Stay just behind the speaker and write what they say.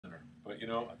But you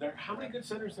know, how many good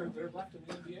centers are there left in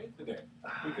the NBA today?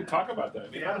 We could talk about that. I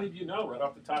mean, how many do you know right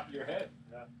off the top of your head?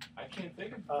 Yeah. I can't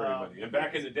think of very many. And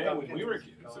back in the day when we were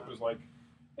kids, it was like,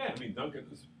 yeah, I mean, Duncan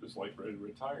was like ready to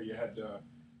retire. You had,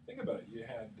 think about it, you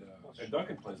had, and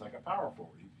Duncan plays like a power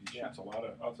forward. He shoots a lot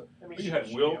of outside. I mean, you had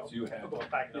Wilt, you had,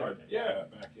 back you had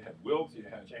Wilt, you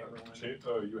had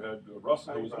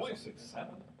Russell, who was only 6'7".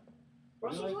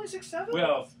 Russell was only 6'7"?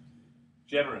 Well,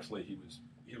 generously, he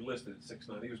listed at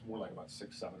 6'9". He was more like about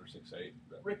 6'7" or 6'8".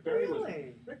 Rick Barry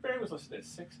was listed at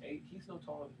 6'8". He's no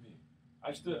taller than me.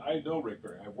 I know Rick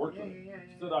Barry. I've worked with him.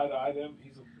 Stood eye to eye to him.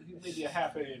 He's maybe a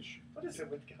half an inch. What is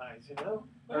it with guys? You know?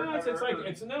 Well, it's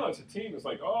a team. It's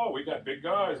like, oh, we got big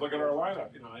guys. Look at our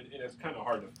lineup. You know, and it's kind of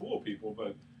hard to fool people.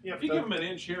 But if you give them an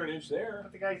inch here, an inch there.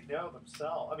 But the guys know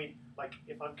themselves. I mean, like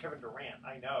if I'm Kevin Durant,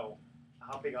 I know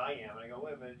how big I am, and I go,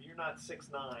 wait a minute, you're not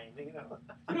 6'9", you know.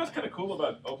 You know what's kind of cool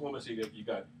about Oklahoma City?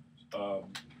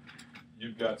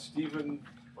 You've got Stephen,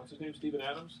 what's his name? Stephen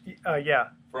Adams. Yeah.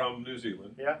 From New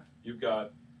Zealand. Yeah. You've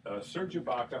got Serge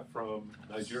Ibaka from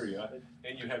Nigeria,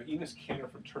 and you have Enes Kanter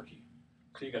from Turkey.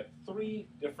 So you got three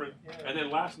different. Yeah. And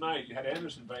then last night you had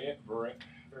Anderson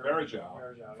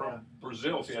Varejao from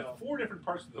Brazil. So you had four different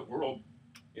parts of the world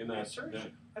in that.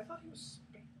 Serge, I thought he was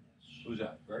Spanish. Who's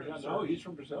that? Varejao? No, he's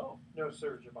from Brazil. No,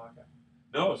 Serge Ibaka.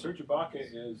 No, Serge Ibaka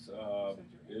is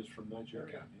from Nigeria.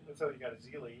 Okay. And so you got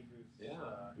Ezeli,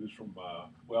 who's from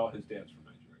his dad's from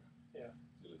Nigeria. Yeah.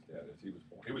 His dad is.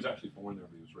 He was actually born there,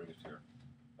 but he was raised here.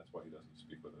 That's why he doesn't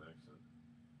speak with an accent.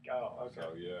 Oh, okay.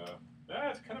 So yeah,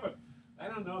 it's kind of I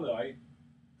don't know though.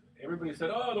 Everybody said,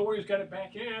 oh, the Warriors got it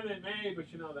back in. They may,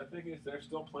 but you know the thing is they're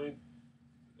still playing.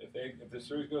 If the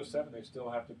series goes 7, they still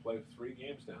have to play 3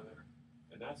 games down there.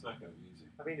 And that's not going to be easy.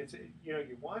 I mean, it's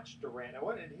you watch Durant.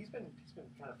 And he's been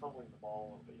kind of fumbling the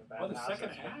ball a little bit. Well, the second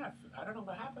half, I don't know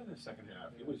what happened in the second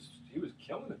half. He was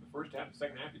killing it. The first half, the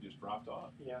second half, he just dropped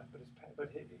off. Yeah,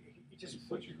 but he just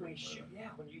when you shoot.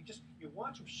 Yeah, when you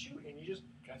watch him shoot, and you just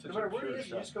no matter where it is,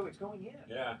 you just go. It's going in.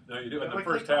 Yeah, no, you do. In the like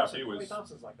first half, he was. Klay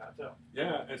Thompson's like that too.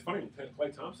 Yeah, it's funny.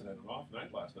 Klay Thompson had an off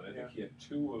night last night. I think he had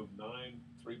 2 of 9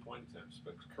 3-point attempts,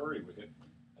 but Curry would hit,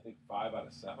 I think 5 out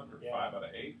of 7 or 5 out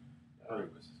of 8. Curry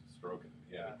was stroking it.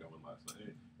 He had it going last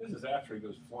night. This is after he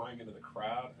goes flying into the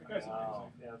crowd. That guy's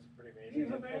amazing. Yeah, it's pretty amazing.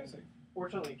 He's amazing.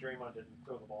 Fortunately, Draymond didn't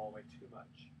throw the ball away too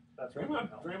much. That's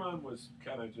Draymond was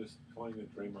kind of just playing the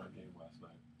Draymond game last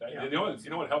night. You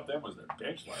know what helped them was their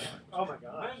bench last night. Oh my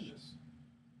gosh. Tremendous.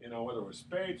 You know, whether it was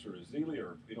Spates or Ezeli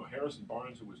or Harrison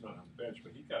Barnes, who was not on the bench,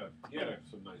 but he had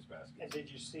some nice baskets. And did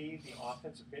you see the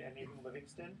offensive and even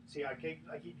Livingston? See, I keep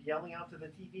yelling out to the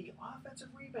TV,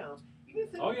 offensive rebounds. Even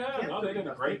if they did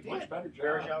a much better job.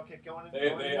 Varejao kept going.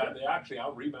 They actually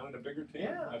out-rebounded a bigger team.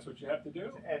 Yeah. That's what you have to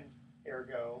do. And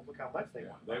ergo, look how much they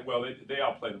won. They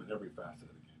outplayed them in every facet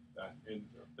of the game. And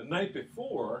the night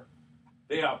before,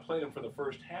 they outplayed them for the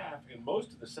first half, and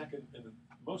most of the second and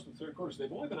most of the third quarters.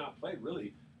 They've only been outplayed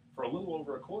really for a little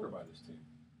over a quarter by this team.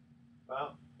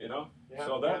 Wow.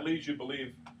 So that leads you to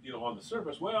believe, on the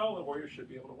surface, well, the Warriors should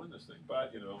be able to win this thing.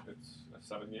 But, it's a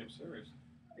 7-game series.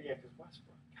 Yeah, because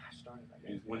Westbrook, started that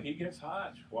game. When he gets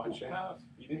hot, watch out.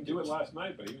 He didn't do it last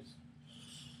night, but he's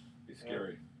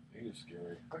scary. He is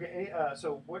scary. Okay,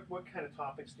 so what kind of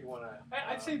topics do you want to...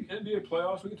 I'd say NBA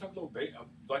playoffs. We can talk a little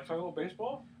like talk a little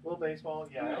baseball? A little baseball,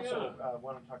 yeah. I also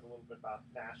want to talk a little bit about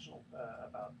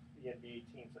about the NBA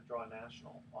teams that draw a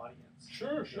national audience.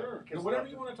 Sure. Whatever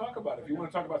you want to talk about. If you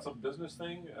want to talk about some business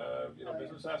thing,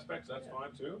 business aspects, that's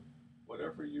fine too.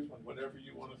 Whatever you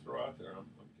want to throw out there, I'm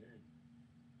game.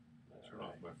 Turn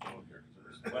off my phone here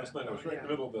because last night I was right in the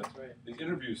middle of the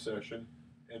interview session.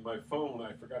 And my phone,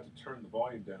 I forgot to turn the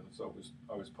volume down, so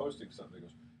I was posting something. It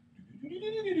goes,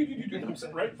 and I'm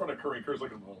sitting right in front of Curry. Curry's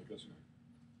looking at me like this.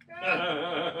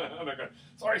 And I go,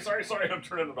 sorry, I'm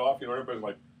turning it off. Everybody's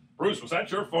like, Bruce, was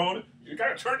that your phone? You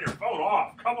got to turn your phone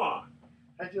off. Come on.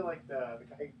 How'd you like the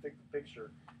guy take the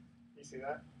picture? You see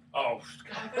that? Oh,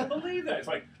 God, I can't believe that. It's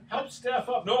like, help Steph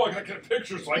up. No, I got to get a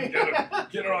picture so I can get it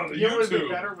on the YouTube. Would have been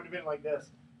better. Would have been like this.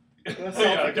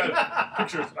 I got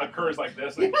pictures of Curry's like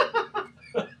this.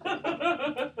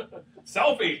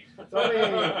 Selfie. Get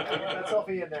that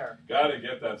selfie in there. Gotta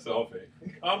get that selfie.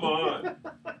 Come on.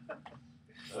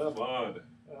 Alrighty.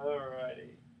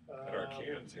 Got our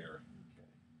cans here. Okay.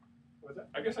 What's that?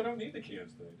 I guess I don't need the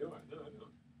cans today, do I? No, I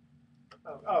don't.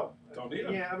 Oh. Don't need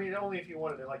them? Yeah, I mean, only if you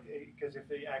wanted to, because if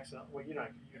they accident, you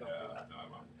don't do that.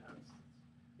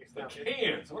 The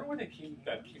cans. I wonder when they came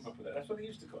up with that. That's what they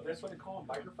used to call. That's what they call them.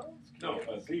 Microphones? No,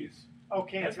 these. Oh,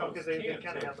 cans. Because they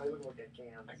kind of have. They look like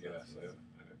cans. I guess.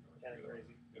 Kind of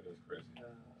crazy. It is crazy.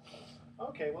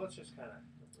 Okay, well, let's just kind of.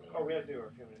 Oh, we have to do our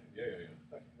 2 minutes. Yeah.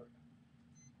 Okay.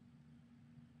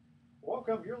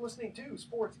 welcome. You're listening to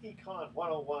Sports Econ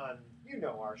 101. You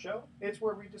know our show. It's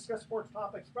where we discuss sports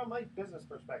topics from a business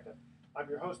perspective. I'm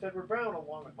your host, Edward Brown,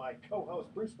 along with my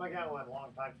co-host, Bruce McGowan,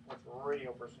 longtime sports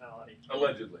radio personality.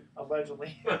 Allegedly.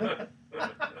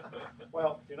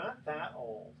 Well, you're not that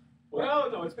old.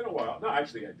 Well, no, it's been a while. No,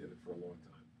 actually, I did it for a long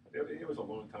time. It was a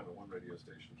long time at one radio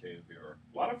station, KNPR.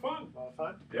 A lot of fun. A lot of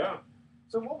fun? Yeah.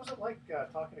 So what was it like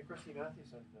talking to Christy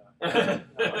Mathewson?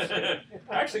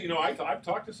 Actually, I've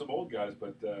talked to some old guys,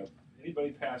 but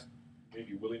anybody past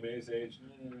maybe Willie Mays' age?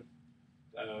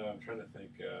 I'm trying to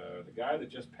think. The guy that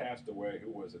just passed away, who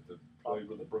was it? That played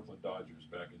with the Brooklyn Dodgers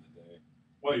back in the day.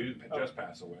 Well, he didn't just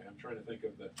pass away. I'm trying to think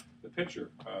of the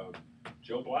pitcher,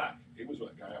 Joe Black. He was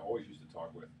a guy I always used to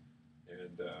talk with,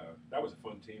 and that was a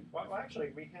fun team. Well,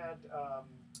 actually, we had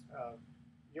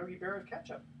Yogi Berra's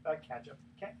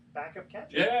backup catcher.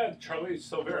 Yeah, Charlie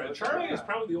Silvera. Charlie is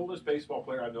probably the oldest baseball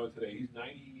player I know today. He's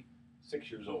 96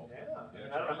 years old. Yeah,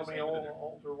 I don't know how many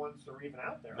older ones are even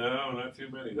out there. No, not too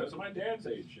many. Those are my dad's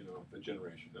age, the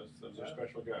generation. Those are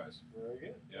special guys. Very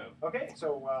good. Yeah. Okay,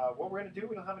 so what we're going to do,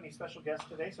 we don't have any special guests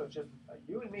today, so it's just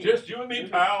you and me. Just you and me,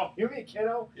 pal. You and me,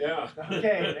 kiddo. Yeah.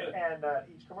 Okay, and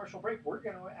each commercial break, we're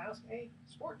going to ask a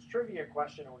sports trivia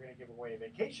question, and we're going to give away a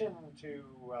vacation to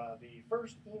the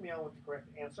first email with the correct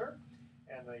answer.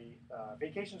 And the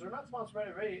vacations are not sponsored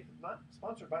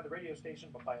by the radio station,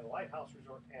 but by Lighthouse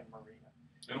Resort and Marina.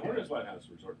 And where is Lighthouse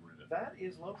Resort and Marina? That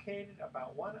is located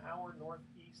about 1 hour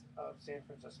northeast of San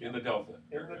Francisco. In the Delta.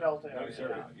 In the Delta area. Nice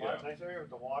area. Nice area with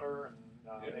the water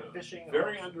and fishing.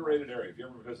 Very underrated area. If you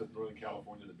ever visit Northern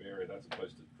California, the Bay Area, that's a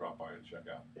place to drop by and check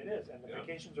out. It is, and the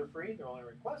vacations are free. Their only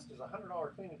request is a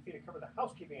 $100 cleaning fee to cover the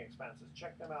housekeeping expenses.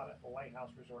 Check them out at the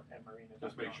Lighthouse Resort and Marina.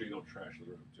 Just make sure you don't trash the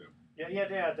room too.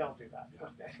 Yeah, don't do that.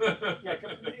 Yeah.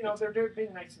 Yeah, they're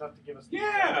being nice enough to give us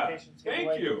vacations.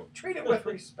 Thank you. Treat it with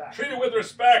respect. Treat it with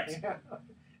respect. Yeah.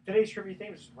 Today's trivia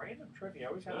theme is random trivia. I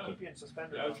always have to keep you in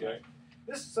suspenders. Okay.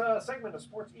 This segment of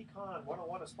Sports Econ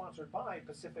 101 is sponsored by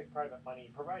Pacific Private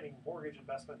Money, providing mortgage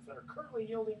investments that are currently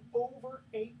yielding over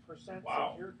 8%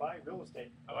 secured by real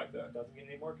estate. I like that. Doesn't get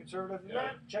any more conservative than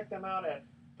that. Check them out at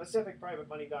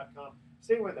pacificprivatemoney.com.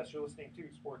 Stay with us. You're listening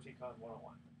to Sports Econ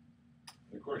 101.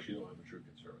 And of course, you know I'm a true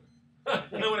conservative.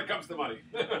 And then when it comes to money.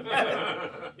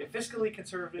 You're fiscally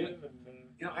conservative.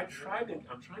 I'm trying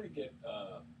to get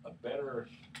a better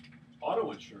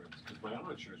auto insurance, because my auto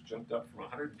insurance jumped up from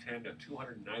 $110 to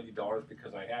 $290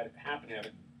 because I happened to have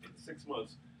it in 6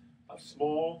 months, a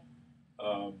small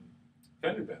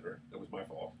fender bender that was my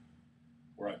fault,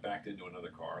 where I backed into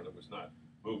another car that was not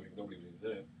moving, nobody was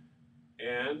even in it,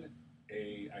 and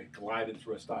I glided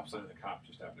through a stop sign and the cop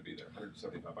just happened to be there,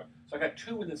 $175. So I got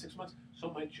 2 within 6 months. So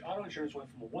my auto insurance went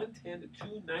from $110 to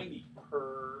 $290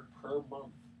 per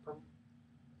month.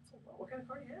 What kind of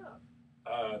car do you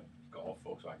have? Golf,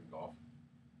 Volkswagen Golf.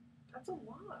 That's a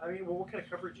lot. I mean, well, what kind of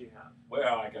coverage do you have?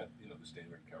 Well, I got the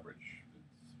standard coverage.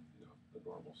 It's the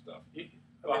normal stuff.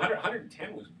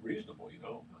 110 was reasonable.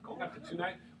 Going up to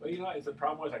 290. Well, the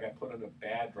problem was I got put on a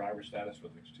bad driver status for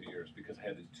the next 2 years because I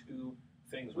had these 2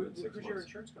 things within 6 months. Who's your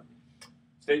insurance company?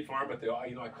 State Farm, but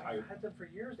I've had them for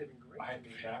years. They've been great.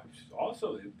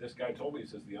 Also, this guy told me, he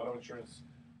says the auto insurance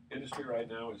industry right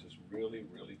now is just really,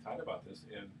 really tight about this.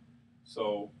 And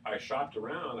so I shopped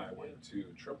around. I went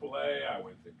to AAA. I've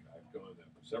gone to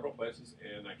several places,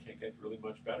 and I can't get really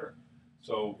much better.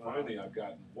 So finally, I've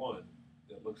gotten one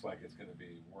that looks like it's going to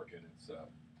be working. It's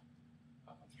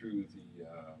through the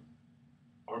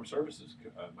Armed Services.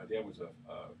 My dad was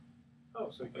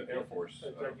Air Force.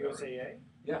 USAA?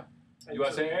 Yeah.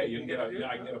 USAA. You can get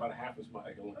I can get about half as much.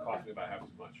 I get a little cost me about half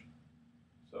as much.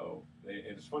 So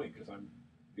and it's funny because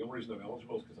the only reason I'm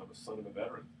eligible is because I'm a son of a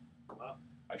veteran. Wow.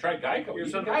 I tried Geico. You're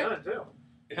son of a veteran too.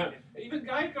 Yeah, even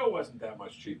Geico wasn't that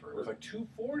much cheaper. It was like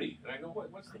 $240, and I go,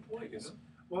 what's the point?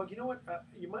 Well, you know what?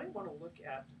 You might want to look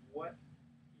at what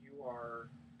you are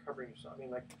covering yourself. I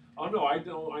mean, like. Oh no, I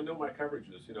know my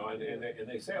coverages. And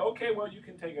they say, okay, well, you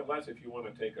can take it less if you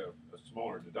want to take a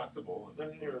smaller deductible. And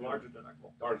then you're a larger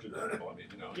deductible. Larger deductible. I mean,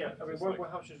 Yeah, I mean, how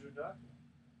much is your deductible?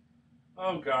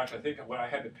 Oh gosh, I think what I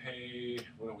had to pay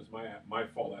when it was my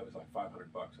fault, that was like $500 I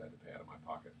had to pay out of my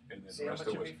pocket, and then See the how rest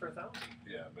much of it was you paid for 1,000.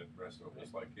 Yeah, but the rest of it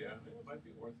was like it might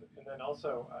be worth it. And then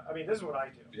also, I mean, this is what I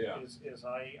do. Yeah. Is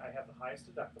I have the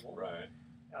highest deductible. Right.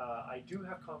 I do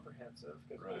have comprehensive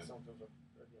because sometimes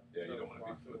you don't want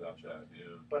to be without that.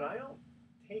 Yeah. But I don't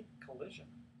take collision.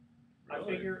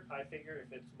 Really? I figure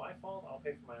if it's my fault, I'll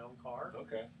pay for my own car.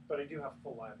 Okay. But I do have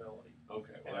full liability.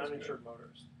 Okay. Well, and that's uninsured good.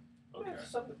 motorist. Okay.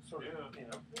 It's something sort of, kind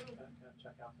of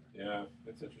check out there. Yeah,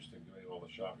 it's interesting doing all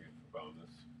the shopping for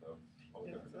bonus. So all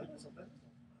the different people. That is a lot.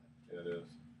 It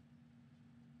is.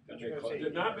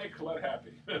 did not make Colette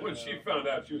happy when she found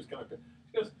out. She was kind of pissed.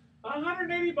 She goes,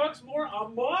 $180 more a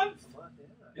month?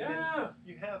 Yeah.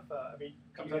 You have, do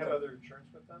you have other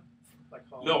insurance with them? Like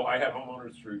home? No, I had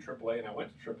homeowners through AAA, and I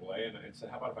went to AAA and said,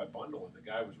 how about if I bundle? And the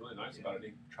guy was really nice about it.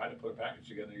 He tried to put a package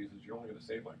together. He says, you're only going to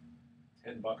save like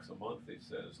 $10 a month, he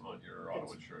says, on your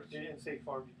auto insurance. Didn't State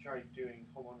Farm try doing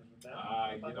homeowners with them?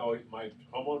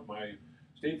 My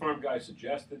State Farm guy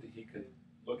suggested that he could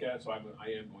look at it, so I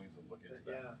am going to look into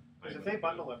that. Yeah, because if they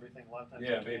bundle everything, a lot of times.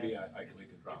 Yeah, maybe we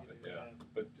can drop it. Yeah,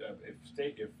 but if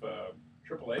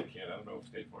AAA can, I don't know if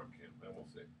State Farm can. Then we'll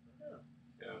see.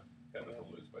 Yeah, got nothing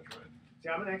to lose by trying. See,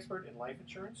 I'm an expert in life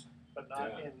insurance, but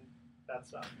not in that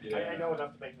stuff. Yeah. I know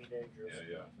enough to make me dangerous.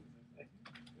 Yeah.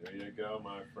 There you go,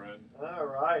 my friend. All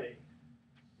righty.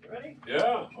 You ready?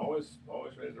 Yeah, always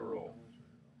ready to roll.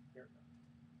 Here.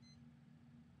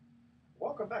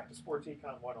 Welcome back to Sports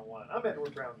Econ 101. I'm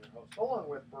Edward Brown, your host, along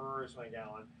with Bruce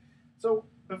McGowan. So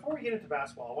before we get into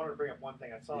basketball, I wanted to bring up one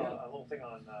thing. I saw a little thing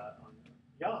on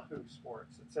Yahoo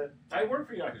Sports. It said I work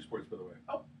for Yahoo Sports, by the way.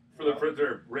 Oh, for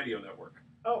their radio network.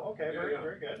 Oh, okay,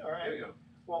 very good. All right. Yeah.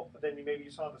 Well, then maybe you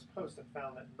saw this post and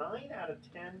found that 9 out of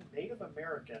 10 Native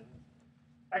American.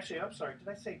 Actually, I'm sorry. Did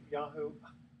I say Yahoo?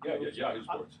 Yeah, Yahoo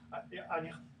Sports.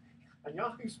 On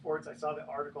Yahoo Sports, I saw the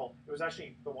article. It was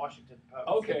actually the Washington Post.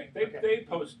 Okay, they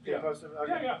post. They posted.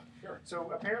 Okay. Yeah, sure.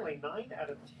 So apparently, 9 out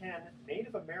of 10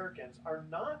 Native Americans are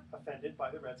not offended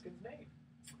by the Redskins' name.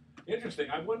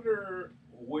 Interesting. I wonder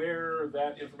where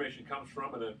that information comes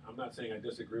from, and I'm not saying I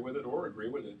disagree with it or agree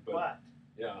with it, but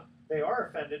yeah, they are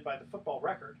offended by the football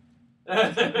record. Well,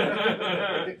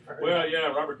 yeah,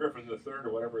 Robert Griffin III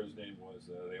or whatever his name was.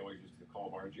 They always used to call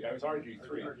him RG. I was RG3.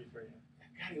 RG3.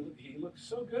 God, he looked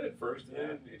so good at first, and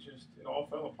then it all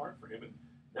fell apart for him. And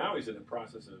now he's in the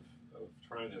process of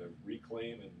trying to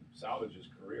reclaim and salvage his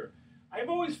career. I've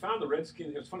always found the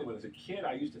Redskins. It was funny when I was a kid.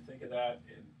 I used to think of that,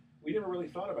 and we never really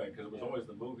thought about it because it was always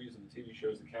the movies and the TV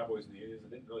shows, the Cowboys and the Indians.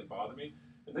 It didn't really bother me.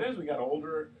 And then as we got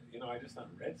older, I just thought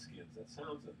Redskins. That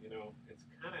sounds, it's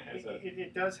kind of has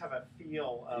it does have a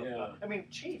feel of. I mean,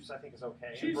 Chiefs, I think is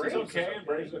okay. Chiefs is okay, and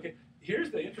Braves is okay.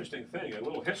 Here's the interesting thing: a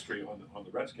little history on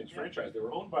the Redskins franchise. They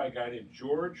were owned by a guy named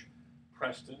George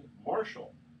Preston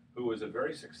Marshall, who was a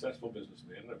very successful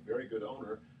businessman and a very good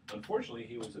owner. Unfortunately,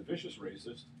 he was a vicious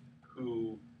racist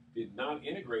who did not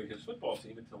integrate his football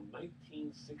team until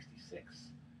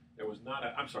 1966. There was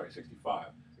 65.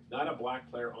 Not a black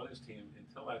player on his team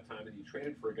until that time, and he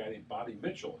traded for a guy named Bobby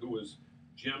Mitchell, who was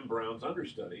Jim Brown's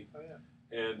understudy. Oh,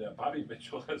 yeah. And Bobby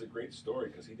Mitchell has a great story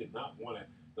because he did not want to.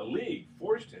 The league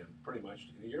forced him pretty much.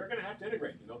 You're going to have to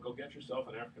integrate. Go get yourself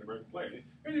an African American player.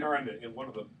 Here they are in one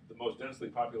of the most densely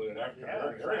populated African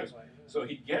American areas. So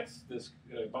he gets this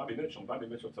Bobby Mitchell. Bobby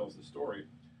Mitchell tells the story,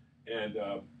 and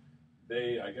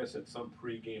they, I guess, at some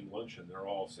pre-game luncheon, they're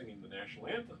all singing the national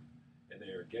anthem. And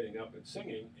they are getting up and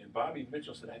singing, and Bobby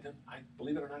Mitchell said, I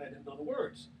believe it or not, I didn't know the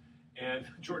words. And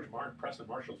Preston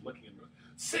Marshall's looking at him,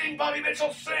 sing, Bobby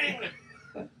Mitchell, sing!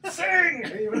 Sing!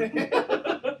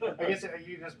 I guess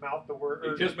you just mouthed the word.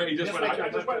 He just went, I just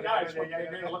went, guys, it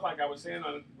made it look like I was saying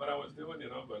what I was doing,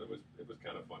 but it was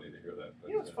kind of funny to hear that.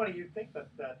 But, it's funny, you'd think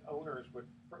that owners would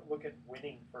look at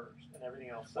winning first and everything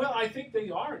else. Well, I think they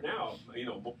are now,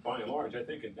 by and large. I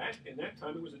think in that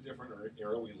time it was a different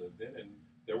era we lived in, and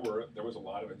there was a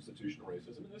lot of institutional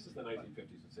racism, and this is the 1950s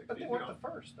and 60s. But they weren't the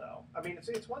first, though. I mean,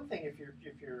 it's one thing if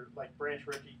you're like Branch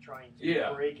Rickey trying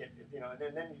to break it, and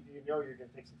then you're going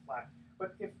to take some flack.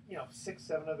 But if 6,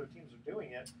 7 other teams are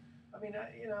doing it, I mean,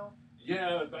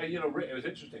 Yeah, it was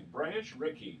interesting. Branch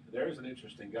Rickey, there's an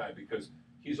interesting guy because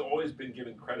he's always been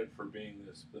given credit for being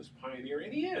this pioneer,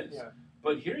 and he is. Yeah.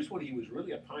 But here's what he was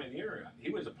really a pioneer at.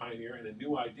 He was a pioneer in a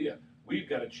new idea. We've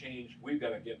got to change. We've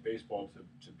got to get baseball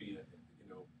to be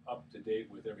up to date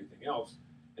with everything else.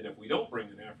 And if we don't bring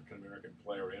an African American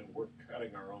player in, we're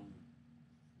cutting our own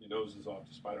noses off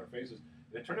to spite our faces.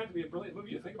 And it turned out to be a brilliant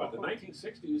movie. You think about the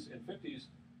 1960s and 50s,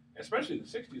 especially the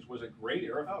 60s, was a great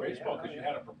era for baseball because you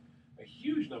had a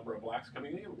huge number of blacks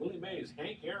coming in. Willie Mays,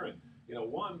 Hank Aaron,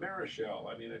 Juan Marichal.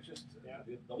 I mean, it just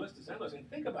the list is endless. And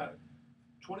think about it.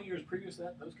 20 years previous to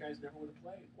that, those guys never would have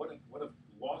played. What a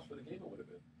loss for the game it would have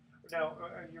been. Now,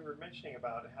 you were mentioning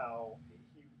about how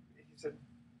he said,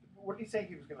 what did he say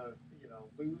he was going to,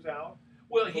 lose out?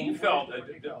 Well, he felt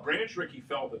Branch Rickey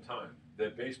felt at the time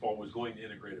that baseball was going to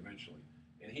integrate eventually,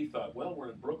 and he thought, well, we're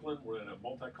in Brooklyn, we're in a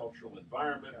multicultural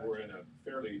environment, we're in a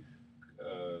fairly,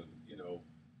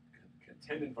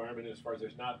 content environment as far as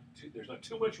there's not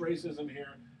too much racism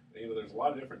here. There's a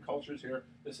lot of different cultures here.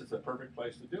 This is the perfect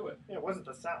place to do it. Yeah, it wasn't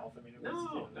the South. I mean, it was,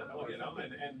 no,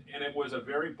 and it was a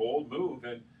very bold move,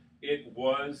 and it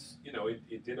was was,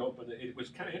 it did open. It was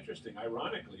kind of interesting.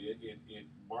 Ironically, it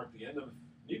marked the end of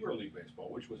Negro League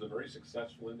baseball, which was a very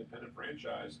successful independent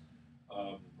franchise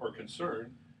or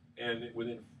concern. And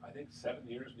within, I think, 7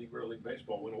 years, Negro League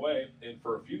baseball went away. And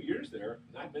for a few years there,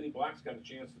 not many blacks got a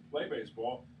chance to play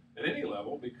baseball at any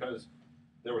level because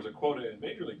there was a quota in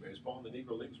Major League Baseball, and the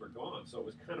Negro Leagues were gone. So it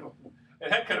was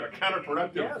it had kind of a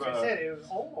counterproductive. Yeah, as I said, it was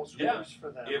almost worse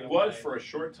for them. It was for a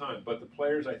short time, but the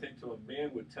players, I think, to a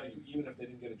man would tell you, even if they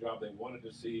didn't get a job, they wanted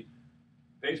to see.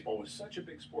 Baseball was such a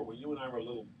big sport. When you and I were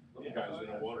little guys,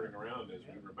 wandering around, as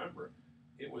we remember,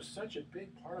 it was such a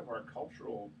big part of our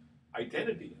cultural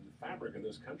identity and the fabric of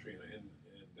this country. And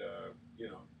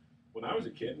when I was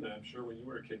a kid, and I'm sure when you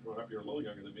were a kid growing up, you're a little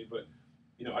younger than me, but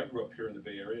I grew up here in the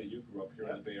Bay Area. You grew up here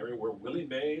in the Bay Area, where Willie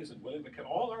Mays and Willie McKinnon,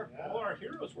 all our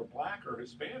heroes were black or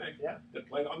Hispanic. That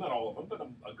played. Not all of them,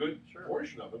 but a good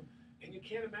portion of them. And you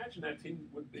can't imagine that team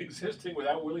existing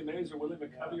without Willie Mays or Willie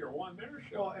McCovey or Juan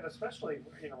Marichal. Well, and especially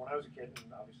when I was a kid,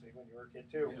 and obviously when you were a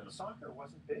kid too, soccer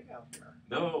wasn't big out there.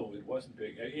 No, it wasn't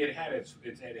big. It had a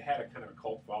kind of a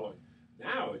cult following.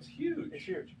 Now it's huge. It's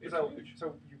huge. It's huge.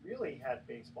 So you really had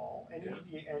baseball, and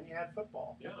you had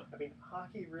football. Yeah. I mean,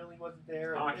 hockey really wasn't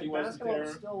there. Hockey and wasn't basketball there.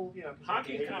 was still,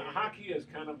 Hockey is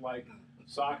kind of like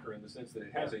soccer in the sense that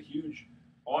it has a huge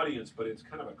audience, but it's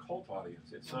kind of a cult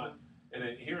audience. It's not. And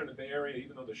here in the Bay Area,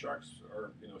 even though the Sharks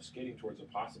are skating towards a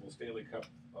possible Stanley Cup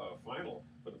final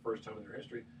for the first time in their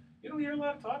history, you don't hear a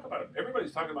lot of talk about it.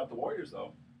 Everybody's talking about the Warriors,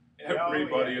 though.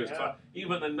 Everybody is talking.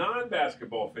 Even the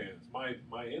non-basketball fans,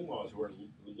 my in-laws who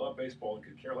love baseball and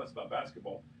could care less about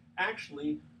basketball,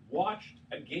 actually watched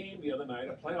a game the other night,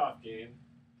 a playoff game.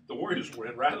 The Warriors were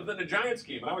in rather than a Giants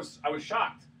game. And I was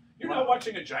shocked. You're not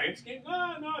watching a Giants game?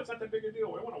 No, it's not that big a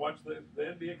deal. We want to watch the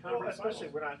NBA conference especially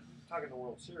finals. We're not talking the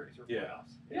World Series or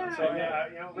playoffs.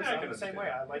 Listen, I'm the same way.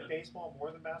 I like baseball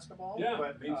more than basketball. Yeah,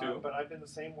 but, me too. But I've been the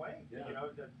same way. Yeah.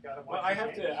 Gotta watch. Well, I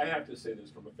have to say this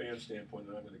from a fan standpoint,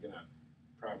 and I'm going to get out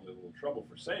probably a little trouble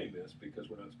for saying this because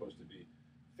we're not supposed to be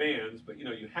fans, but you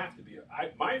have to be.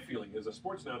 My feeling is a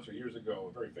sports announcer years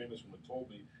ago, a very famous one told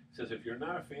me, says if you're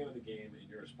not a fan of the game and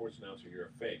you're a sports announcer, you're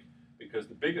a fake, because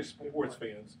the biggest sports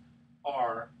fans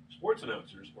are sports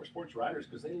announcers or sports writers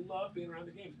because they love being around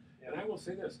the games. And I will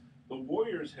say this, the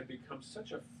Warriors have become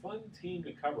such a fun team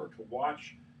to cover, to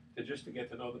watch, to get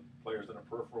to know the players on a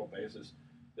peripheral basis,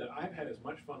 that I've had as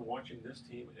much fun watching this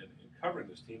team and covering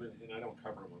this team, and I don't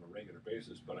cover them on a regular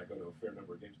basis, but I go to a fair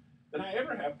number of games, than I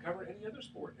ever have covered any other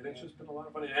sport. And it's just been a lot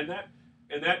of fun.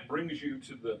 And that brings you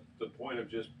to the point of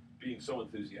just being so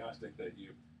enthusiastic that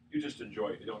you just enjoy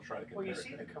it. You don't try to compare. Well, you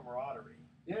see the camaraderie.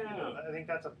 Yeah, I think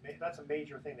that's a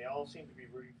major thing. They all seem to be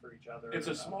rooting for each other. It's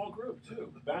a small group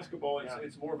too. Basketball,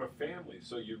 it's more of a family,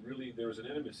 so there's an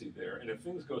intimacy there. And if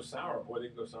things go sour, boy, they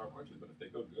can go sour quickly. But if they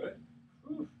go good,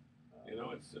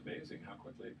 it's amazing how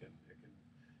quickly it can.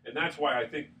 And that's why I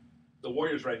think the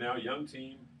Warriors right now, young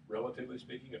team, relatively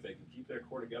speaking, if they can keep their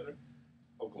core together.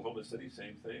 Oklahoma City,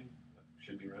 same thing,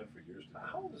 should be around for years to come.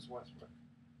 How old is Westbrook?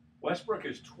 Westbrook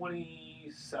is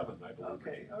 27, I believe.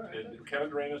 Okay, all right. And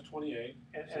Kevin Durant is 28,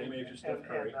 same age as Steph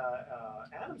Curry.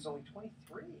 And Adams only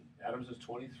 23. Adams is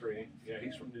 23. Yeah,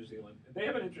 he's from New Zealand. They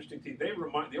have an interesting team.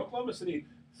 The Oklahoma City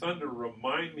Thunder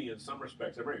remind me in some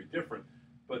respects, they're very different,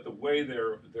 but the way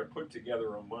they're put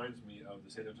together reminds me of the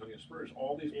San Antonio Spurs.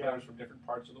 All these players from different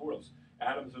parts of the world.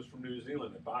 Adams is from New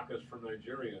Zealand. Ibaka is from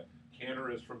Nigeria.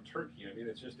 Cantor is from Turkey. I mean,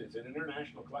 it's an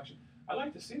international collection. I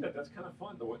like to see that. That's kind of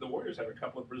fun. The Warriors have a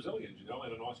couple of Brazilians, and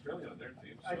an Australian on their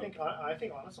team. So. I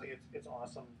think honestly, it's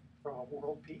awesome from a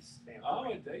world peace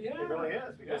standpoint. Oh, yeah. It really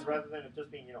is, because rather than it just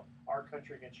being our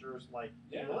country against yours like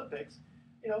the Olympics,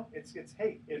 it's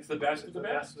the best of the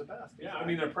best. Yeah, Exactly. I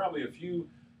mean, there are probably a few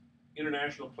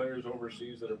international players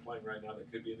overseas that are playing right now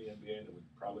that could be in the NBA that would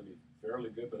probably be fairly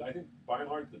good, but I think by and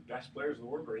large the best players in the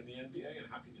world are in the NBA, and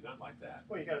how can you not like that?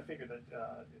 Well, you got to figure that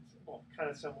it's kind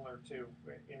of similar to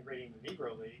integrating the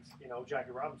Negro Leagues.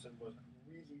 Jackie Robinson was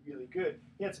really, really good.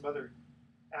 He had some other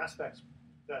aspects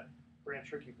that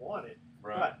Branch Rickey wanted,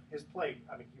 but his play,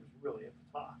 he was really at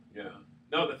the top. Yeah.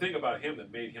 No, the thing about him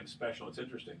that made him special, it's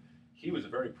interesting, he was a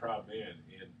very proud man,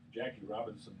 and Jackie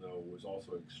Robinson, though, was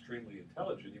also extremely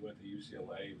intelligent. He went to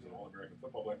UCLA, he was an All-American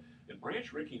football player, and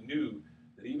Branch Rickey knew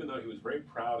that even though he was very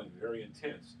proud and very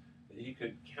intense, that he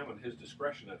could count on his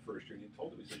discretion that first year. And he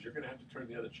told him, he says, you're going to have to turn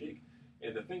the other cheek.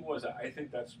 And the thing was, I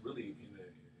think that's really, I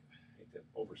hate to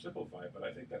oversimplify it, but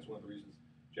I think that's one of the reasons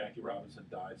Jackie Robinson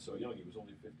died so young. He was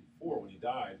only 54 when he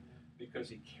died, because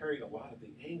he carried a lot of the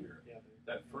anger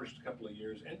that first couple of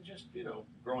years, and just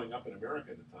growing up in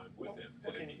America at the time with him.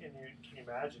 Well, can you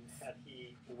imagine had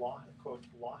he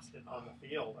lost it on the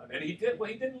field? I mean, and he did. Well,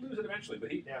 he didn't lose it eventually,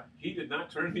 but he did not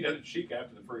turn the other cheek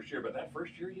after the first year. But that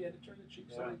first year, he had to turn the cheek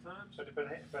so many times.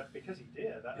 But because he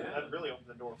did, that really opened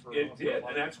the door for it. Did,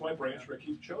 and that's why Branch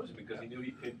Rickey chose him, because he knew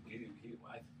he could.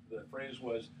 The phrase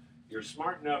was, "You're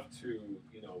smart enough to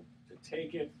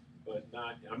take it, but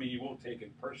not. I mean, you won't take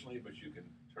it personally, but you can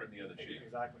turn the other cheek."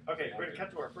 Exactly. Okay, we're going to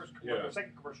cut to our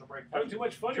second commercial break. Having too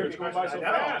much fun here. It's going by so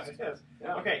fast.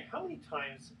 Yeah. Okay, how many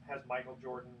times has Michael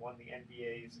Jordan won the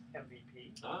NBA's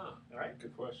MVP? All right.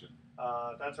 Good question.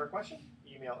 That's our question.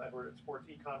 Email Edward at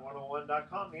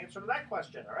sportsecon101.com the answer to that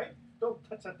question. All right. Don't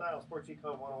touch that dial.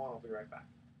 SportsEcon 101. I'll be right back.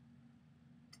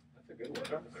 That's a good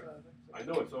one. I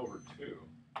know it's over 2,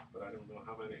 but I don't know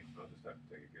how many. I'll just have to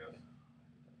take a guess.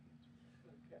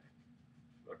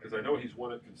 Because I know he's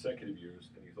won it consecutive years,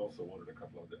 and he's also won it a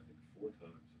couple of, I think 4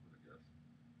 times, I'm going to guess.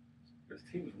 His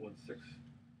team has won 6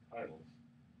 titles.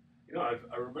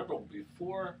 I remember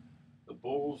before the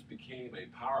Bulls became a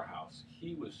powerhouse,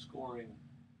 he was scoring,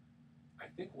 I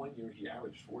think one year he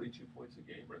averaged 42 points a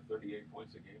game or 38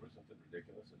 points a game or something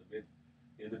ridiculous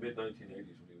in the mid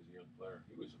 1980s when he was a young player.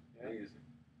 He was amazing.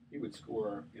 He would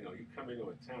score, he'd come into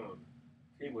a town,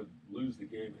 team would lose the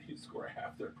game and he'd score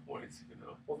half their points,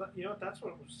 Well, that's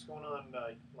what was going on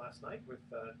last night with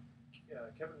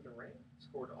Kevin Durant.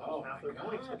 Scored almost half their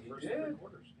points in the first 3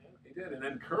 quarters. Yeah. He did, and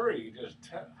then Curry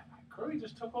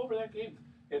just took over that game.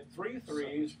 Hit 3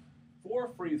 threes, 4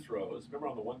 free throws. Remember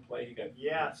on the one play he got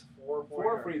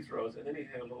 4 free throws, and then he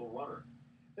had a little runner.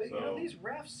 These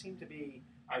refs seem to be.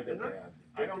 I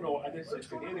don't know. It's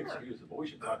inexcusable. We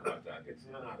should talk about that. It's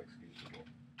not excusable.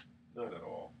 Not at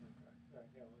all.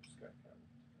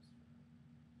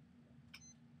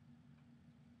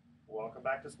 Welcome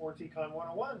back to Sports Econ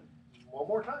 101. One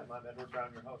more time, I'm Edward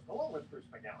Brown, your host, along with Bruce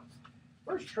McGowan.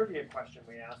 First trivia question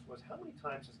we asked was, how many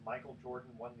times has Michael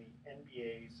Jordan won the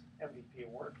NBA's MVP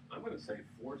award? I'm going to say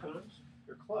 4 times.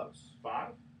 You're close.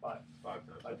 5? 5. 5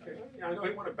 times. Okay. Yeah, I know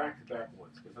he won it back-to-back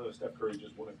once, because I know Steph Curry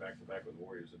just won it back-to-back with the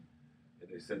Warriors, and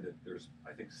they said that there's,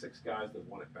 I think, 6 guys that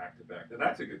won it back-to-back. Now,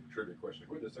 that's a good trivia question.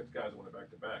 Who are the 6 guys that won it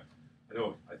back-to-back?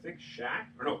 I think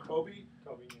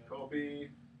Kobe,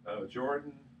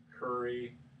 Jordan,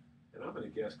 Curry, and I'm going to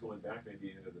guess going back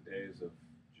maybe into the days of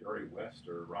Jerry West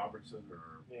or Robertson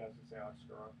or I was going to say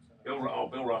Oscar Bill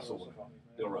Russell.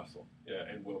 Bill Russell,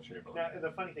 and Will Chamberlain. Now,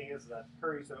 the funny thing is that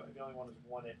Curry's the only one who's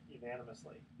won it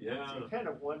unanimously. Yeah. So you kind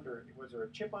of wonder, was there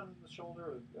a chip on the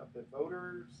shoulder of the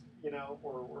voters,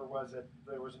 or was it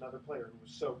there was another player who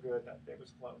was so good that it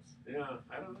was close? Yeah,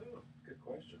 I don't know. Good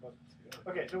question.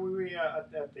 Okay, so we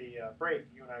at the break,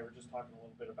 you and I were just talking a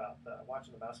little bit about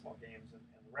watching the basketball games and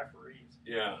the referees.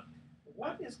 Yeah.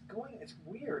 What is going? It's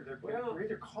weird. They're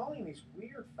either calling these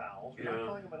weird fouls or not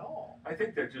calling them at all. I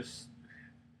think they're just.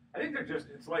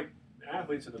 It's like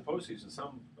athletes in the postseason.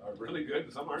 Some are really good,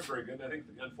 and some aren't very good. And I think,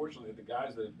 unfortunately, the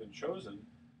guys that have been chosen,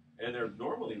 and they're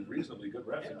normally reasonably good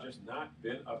refs, have just not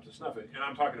been up to snuff. And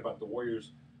I'm talking about the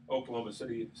Warriors Oklahoma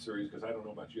City series, because I don't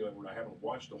know about you, Edward. I haven't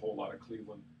watched a whole lot of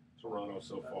Cleveland, Toronto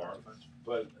so far.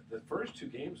 But the first 2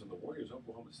 games in the Warriors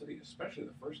Oklahoma City, especially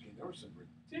the first game, there were some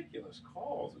ridiculous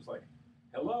calls. It's like,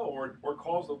 hello, or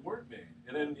calls that weren't made.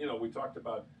 And then, we talked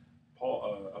about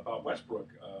about Westbrook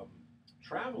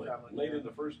traveling late in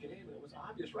the first game, and it was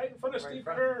obvious, right in front of Steve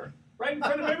Kerr, right in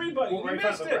front of everybody. Well, right in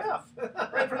front of the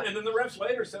ref. And then the refs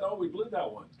later said, "Oh, we blew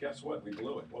that one." Guess what? We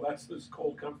blew it. Well, that's this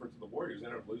cold comfort to the Warriors. They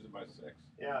ended up losing by 6.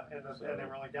 Yeah, and they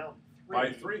were only down 3.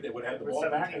 By 3, they would have had the ball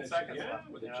back in seconds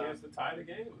with a chance to tie the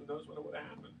game. Who knows what would have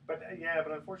happened? But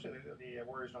unfortunately, the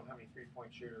Warriors don't have any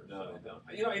 3-point shooters. No,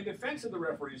 they don't. In defense of the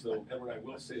referees, though, Edward, I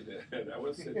will say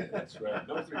that. That's right.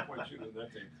 No 3-point shooters in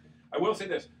that team. I will say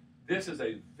this. This is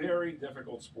a very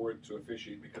difficult sport to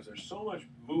officiate because there's so much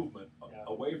movement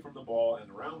away from the ball and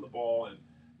around the ball,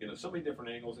 and so many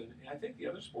different angles. And I think the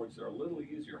other sports are a little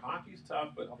easier. Hockey's tough,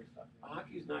 but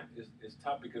hockey's not is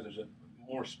tough because there's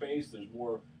more space. There's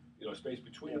more space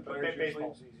between the players.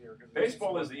 Baseball's easier.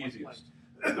 Baseball is the easiest.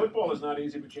 Football is not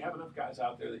easy, but you have enough guys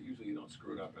out there that usually you don't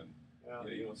screw it up, and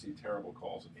you don't see terrible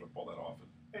calls in football that often.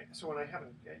 So when I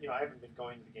haven't been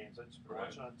going to the games. I've just been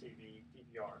watching on TV,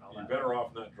 DVR, and all that. You're better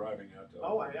off not driving out to.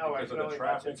 I know. Because of the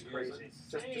traffic. It's crazy.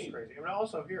 Just crazy. And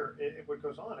also here, what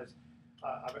goes on is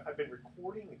I've been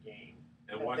recording the game.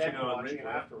 And watching then it on watching it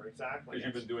replay. after, exactly. Because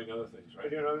you've been doing other things, right?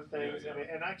 I've been doing other things, Yeah,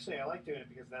 yeah. And actually I like doing it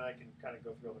because then I can kind of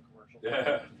go through all the commercials.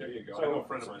 Yeah, there you go. So- I know a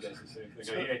friend of mine does the same thing.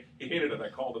 so- he hated it. I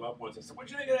called him up once. I said,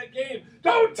 "What'd you think of that game?"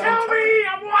 Don't tell me!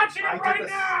 I'm watching it right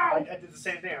now! I did the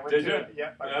same thing. I went Did to you?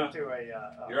 I went to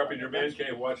a. You're up in your man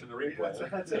cave watching the replay.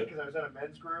 That's it, because I was in a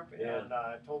men's group, Yeah. and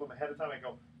I told them ahead of time, I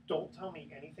go, don't tell me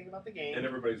anything about the game. And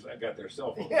everybody's got their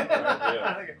cell phones, Yeah.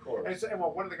 right? Yeah, of course. And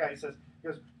well, one of the guys says,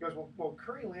 well,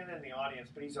 Curry landed in the audience,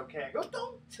 but he's okay. I go,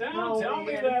 don't Tell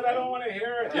me that. I don't want to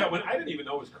hear it. Yeah, when I didn't even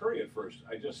know it was Curry at first.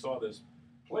 I just saw this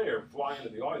player fly into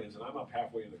the audience, and I'm up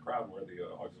halfway in the crowd where the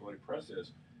auxiliary press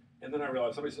is. And then I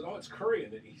realized somebody said, "Oh, it's Curry,"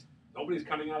 and then nobody's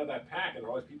coming out of that pack, and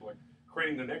all these people are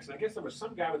craning their necks. And I guess there was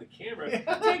some guy with a camera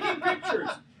taking pictures.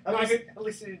 At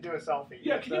least he didn't do a selfie.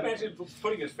 Yeah, can you imagine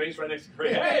putting his face right next to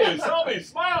Curry? Hey, selfie,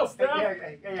 smile, Steph.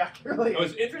 Yeah, really. It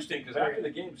was interesting because after the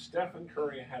game, Stephen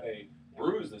Curry had a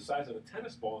bruise the size of a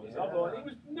tennis ball in his elbow, and he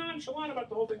was nonchalant about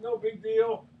the whole thing. No big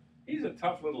deal. He's a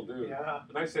tough little dude. Yeah.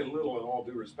 And I say little in all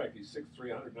due respect. He's 6'3",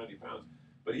 190 pounds.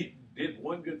 But he did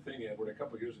one good thing, Edward, a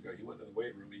couple of years ago. He went to the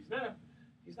weight room. He's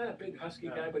not a big husky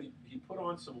guy, but he put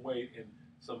on some weight and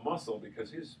some muscle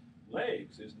because his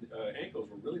legs, his ankles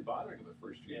were really bothering him the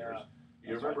first few years.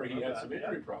 You remember he had some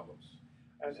injury problems.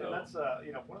 And that's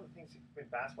one of the things in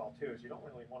basketball too is you don't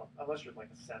really want to, unless you're like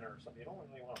a center or something, you don't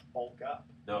really want to bulk up.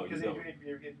 No, because you don't.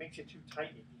 it makes you too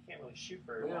tight. You can't really shoot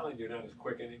very well. Well, and you're not as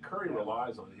quick. And Curry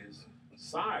relies on his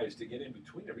size to get in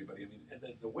between everybody. I mean, and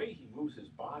the way he moves his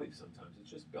body sometimes,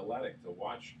 it's just balletic to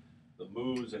watch the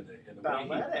moves and the way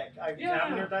balletic. I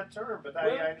haven't heard that term, but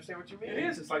I understand what you mean. It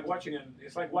is. It's like watching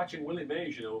Willie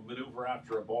Mays, maneuver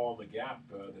after a ball in the gap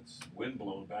that's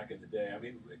windblown back in the day. I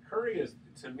mean, Curry is,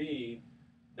 to me,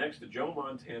 next to Joe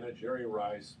Montana, Jerry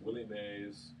Rice, Willie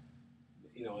Mays,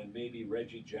 and maybe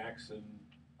Reggie Jackson,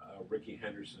 Ricky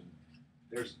Henderson.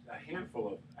 There's a handful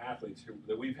of athletes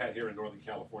that we've had here in Northern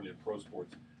California in pro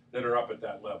sports that are up at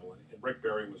that level, and Rick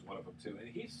Barry was one of them too. And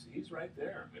he's right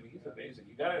there. I mean, he's amazing.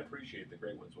 You got to appreciate the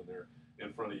great ones when they're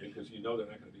in front of you because you know they're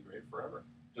not going to be great forever.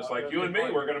 Just like you and me,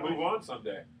 we're going to move on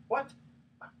someday. What?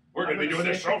 We're going to be doing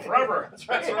this show forever.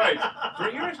 That's right.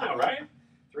 3 years now, right?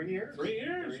 3 years. 3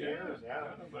 years. 3 years. Yeah.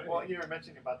 Well, you were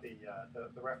mentioning about the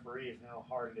referees and how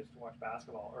hard it is to watch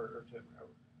basketball or to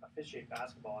officiate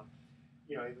basketball. And,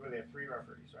 where they have 3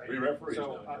 referees, right? 3 referees.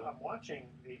 So now, I'm watching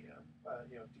the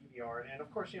DVR, and of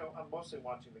course, I'm mostly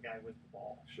watching the guy with the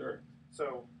ball. Sure.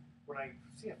 So when I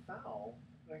see a foul,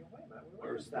 I go, wait a minute,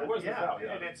 where's that? Where's the foul?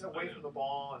 And it's away from the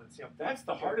ball, and it's that's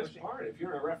the hardest part. If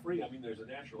you're a referee, I mean, there's a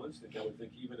natural instinct, I would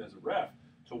think, even as a ref,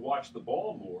 to watch the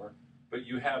ball more. But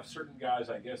you have certain guys,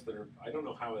 I guess, that are, I don't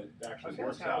know how it actually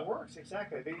works out. How it works,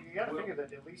 exactly. You got to figure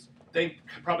that at least. They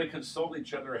probably consult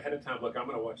each other ahead of time. Look, I'm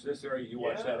going to watch this area, you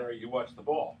watch that area, you watch the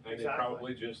ball. And they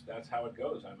probably that's how it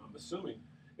goes, I'm assuming.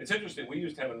 It's interesting. We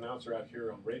used to have an announcer out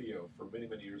here on radio for many,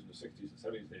 many years in the 60s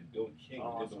and 70s named Bill King,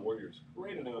 who did the Warriors.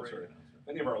 Great announcer. If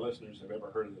any of our listeners have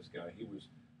ever heard of this guy, he was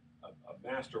a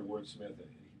master wordsmith, and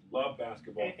he loved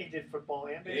basketball. And he did football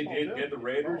and baseball, He did the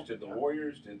Raiders, did the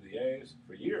Warriors, did the A's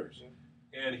for years.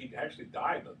 And he actually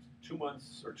died 2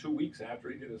 months or 2 weeks after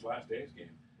he did his last A's game.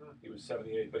 He was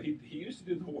 78. But he used to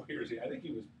do the Warriors. I think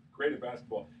he was great at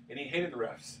basketball, and he hated the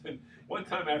refs. And one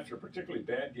time after a particularly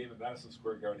bad game at Madison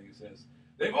Square Garden, he says,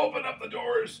 "They've opened up the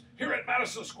doors here at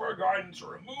Madison Square Garden to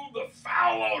remove the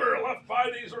foul odor left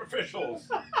by these officials.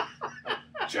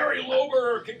 Jerry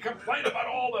Lober can complain about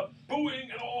all the booing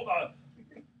and all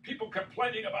the people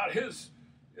complaining about his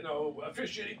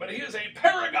officiating, but he is a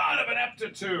paragon of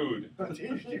ineptitude." Do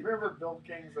you remember Bill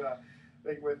King's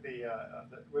thing with it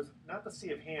was not the Sea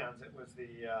of Hands, it was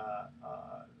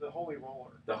the Holy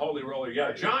Roller. The Holy Roller,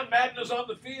 yeah. John Madden is on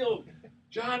the field.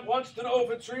 John wants to know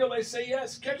if it's real. They say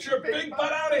yes. Get your big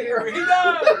butt out of here. He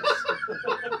does.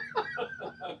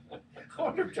 I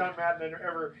wonder if John Madden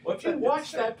ever. Well, if you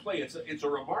watch that play, it's a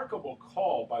remarkable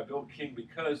call by Bill King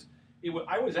because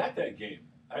I was at that game.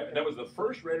 That was the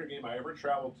first Raider game I ever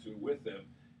traveled to with them.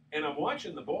 And I'm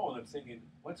watching the ball, and I'm thinking,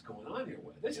 what's going on here?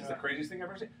 This is the craziest thing I've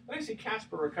ever seen. Then I see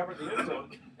Casper recover the end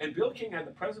zone, and Bill King had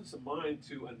the presence of mind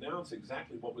to announce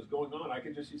exactly what was going on. I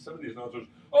could just see some of these announcers,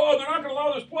 "Oh, they're not going to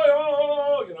allow this play,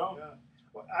 Yeah.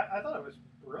 Well, I thought it was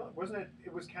brilliant. Wasn't it?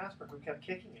 It was Casper who kept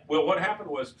kicking it. Well, what happened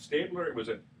was Stabler,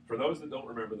 for those that don't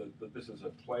remember, that this is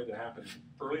a play that happened in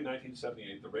early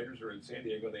 1978. The Raiders are in San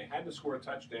Diego. They had to score a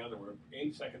touchdown. There were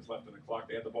 8 seconds left on the clock.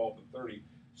 They had the ball at the 30.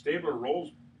 Stabler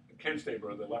rolls. Ken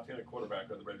Stabler, the left-handed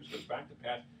quarterback of the Raiders, goes back to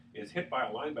pass, is hit by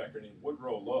a linebacker named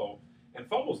Woodrow Lowe, and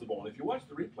fumbles the ball. And if you watch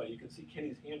the replay, you can see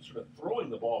Kenny's hand sort of throwing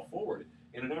the ball forward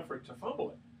in an effort to fumble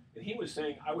it. And he was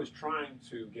saying I was trying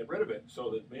to get rid of it so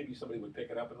that maybe somebody would pick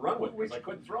it up and run with it because I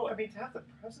couldn't throw it. I mean, to have the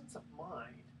presence of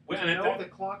mind, Well, to and know that- the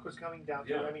clock was coming down.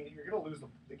 Yeah. I mean, you're going to lose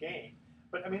the game.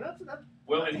 But I mean, that's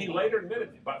Well, and he later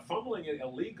admitted by fumbling it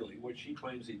illegally, which he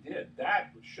claims he did.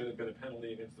 That should have been a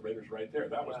penalty against the Raiders right there.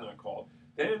 That was not called.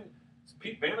 Then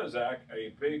Pete Banaszak, a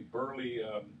big burly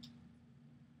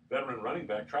veteran running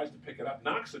back, tries to pick it up,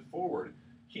 knocks it forward.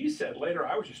 He said later,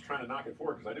 I was just trying to knock it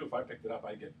forward because I knew if I picked it up,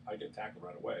 I'd get tackled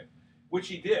right away. Which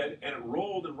he did, and it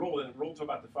rolled and rolled, and it rolled to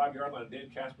about the 5-yard line.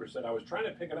 Dave Casper said, I was trying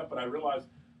to pick it up, but I realized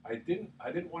I didn't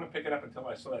want to pick it up until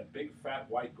I saw that big fat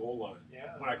white goal line.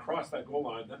 Yeah. When I crossed that goal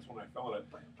line, that's when I fell on it.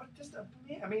 But just,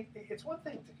 I mean, it's one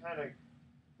thing to kind of,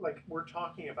 like, we're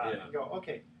talking about it and go,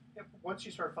 okay, once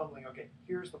you start fumbling, okay,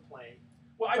 here's the play.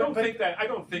 Well, I don't think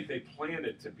they planned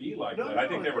it to be like that. I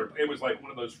think it was like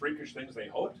one of those freakish things they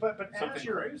hoped. But something as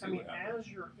you're, crazy would happen. as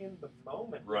you're in the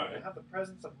moment, right. you have the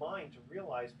presence of mind to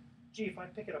realize, gee, if I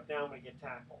pick it up now, I'm going to get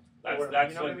tackled.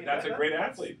 That's a great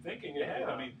athlete thinking ahead.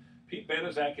 Yeah. I mean, Pete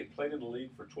Banaszak had played in the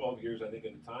league for 12 years, I think,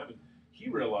 at the time, and he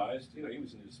realized, he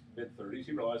was in his mid-30s.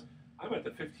 He realized, I'm at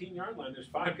the 15-yard line. There's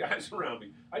 5 guys around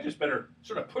me. I just better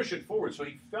sort of push it forward. So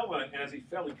he fell on it, and as he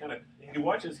fell, he kind of, you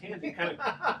watch his hands, he kind of,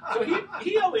 so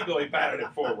he illegally batted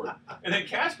it forward. And then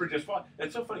Casper just fought. And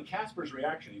it's so funny, Casper's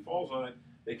reaction, he falls on it,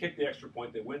 they kick the extra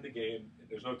point, they win the game,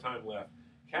 there's no time left.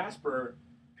 Casper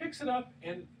picks it up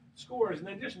and scores, and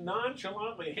then just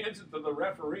nonchalantly hands it to the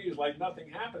referees like nothing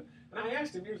happened. And I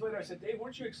asked him years later, I said, Dave,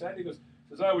 weren't you excited? He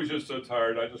says, I was just so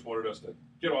tired. I just wanted us to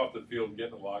get off the field and get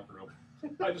in the locker room.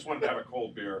 I just wanted to have a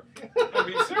cold beer. I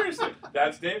mean, seriously,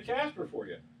 that's Dave Casper for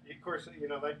you. Of course, he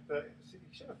should have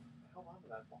held on to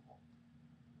that ball.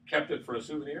 Kept it for a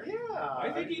souvenir? Yeah.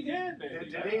 I think he did, maybe.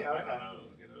 Did he? Okay. I don't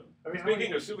know. I mean,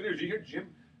 speaking of souvenirs, you hear Jim,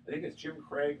 I think it's Jim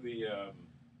Craig, the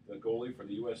goalie for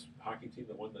the U.S. hockey team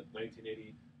that won the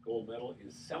 1980 gold medal,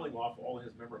 is selling off all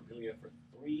his memorabilia for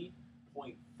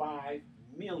 $3.5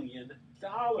 million.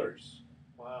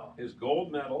 Wow. His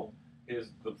gold medal,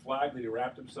 the flag that he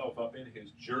wrapped himself up in,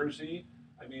 his jersey.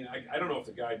 I mean, I don't know if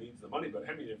the guy needs the money, but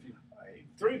I mean, if you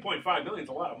 $3.5 million is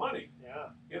a lot of money. Yeah.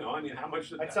 I mean, how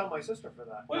much? I'd sell my sister for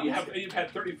that. Well, you've had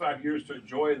 35 years to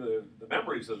enjoy the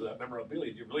memories of that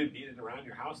memorabilia. Do you really need it around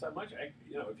your house that much?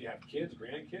 If you have kids,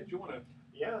 grandkids, you want to.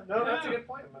 Yeah. No, that's a good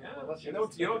point. You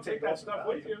don't take that stuff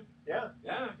with you. Yeah.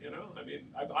 Yeah. I mean,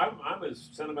 I'm as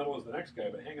sentimental as the next guy,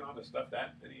 but hanging on to stuff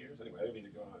that many years anyway. I didn't mean to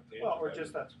go on a tangent. Well, or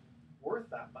just that's worth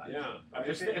that much. Yeah. I'm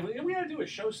just we got to do a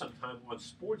show sometime on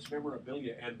sports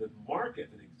memorabilia and the market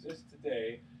that exists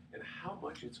today and how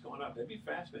much it's gone up. That'd be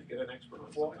fascinating. Get an expert on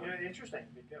Well, something. interesting.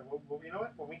 Well, you know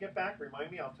what? When we get back,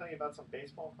 remind me. I'll tell you about some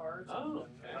baseball cards. Oh,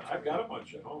 I've got a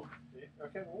bunch at home.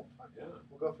 Okay, we'll talk. Yeah.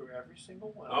 We'll go through every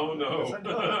single one. Oh, no.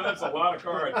 That's a lot of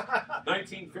cards.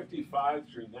 1955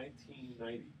 through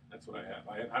 1990. That's what I have.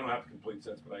 I don't have complete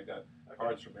sets, but I got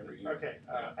cards from every year. Okay.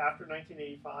 After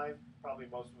 1985, probably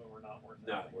most of them were not worth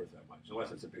that. Not worth that much,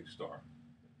 unless it's a big star.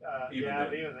 Even then.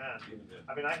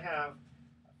 I mean, I have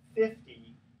 50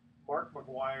 Mark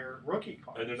McGuire rookie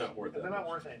cards. And they're not worth that. They're not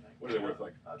worth anything. What are they worth,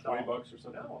 like $20 or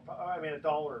something? No, I mean $1.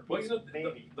 Well,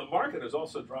 maybe. The market has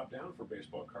also dropped down for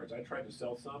baseball cards. I tried to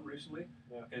sell some recently,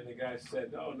 and the guy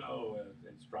said, "Oh no,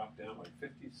 it's dropped down like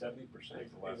 50-70%."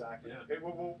 Exactly. Yeah. Okay,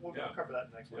 we'll cover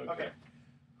that next one. Okay.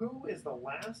 Who is the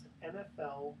last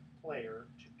NFL player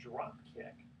to drop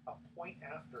kick a point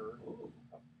after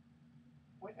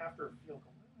a field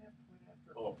goal?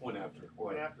 Oh, point after.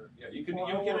 Point after. Yeah, you can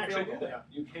actually do that. Yeah.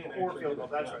 You can actually Or field goal.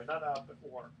 do that. That's right. Not up, but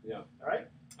or. Yeah. All right.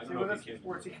 I don't know if you can.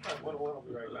 Sports Econ 101. We'll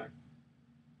be right back.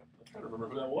 I'm trying to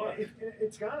remember who that was.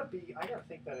 It's got to be. I got to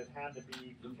think that it had to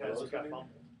be because it got fumbled.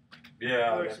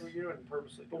 Yeah. So you do it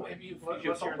purposely. But if you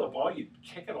fumble the ball, you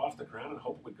kick it off the ground and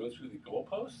hope it would go through the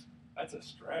goalposts. That's a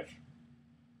stretch.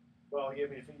 Well, I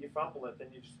mean, if you fumble it,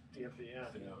 then you just at the end.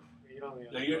 Yeah. You don't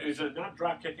even. Is it not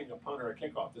drop kicking a punt or a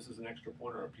kickoff? This is an extra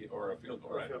point or a field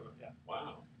goal, right? Field goal, yeah.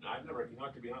 Wow. No, I've never.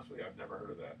 To be honest with you, I've never heard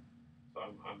of that. So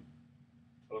I'm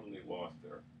totally lost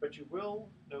there. But you will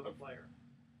know the player.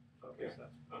 Okay.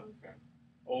 Okay.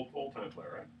 Old time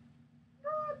player,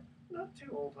 right? Not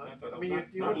too old time. I mean,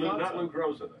 not Lou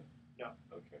Groza then. No.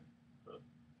 Okay.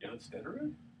 Jan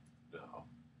Stenerud? No.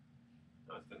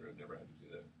 Jan Stenerud never had to do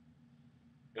that.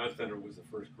 Jan Stenerud was the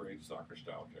first great soccer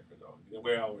style kicker, though.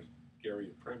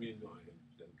 Gary Premian,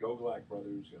 the Gogolak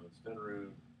brothers, Jan Stenerud.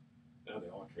 Now they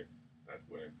all kick that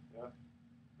way. Yeah.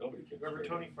 Nobody kicks. Remember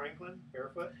Tony Franklin,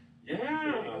 barefoot? Yeah,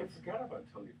 I forgot about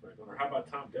Tony Franklin. Or how about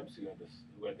Tom Dempsey who had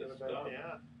this stuff?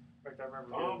 Yeah. In fact, I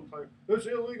remember this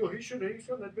is illegal. He's got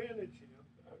an advantage.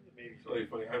 Maybe. It's really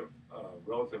funny. I have a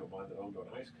relative of mine that owned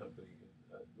an ice company in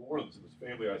New Orleans, and his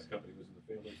family ice company was in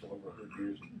the family for over 100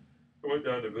 years. And I went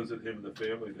down to visit him and the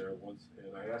family there once,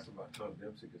 and I asked him about Tom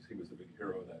Dempsey because he was the big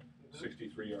hero of that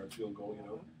 63-yard field goal, you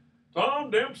know. Tom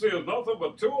Dempsey is nothing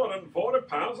but 240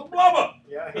 pounds of blubber.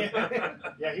 Yeah,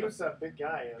 yeah, he was a big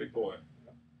guy. Big boy.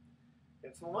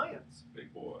 It's the Lions.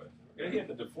 Big boy. Yeah, he had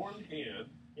the deformed hand.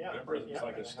 Yeah, remember, it was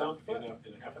like a stump in a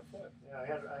half a foot. Yeah, I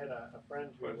had a friend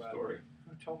who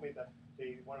told me that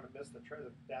they wanted to miss the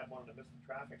dad wanted to miss the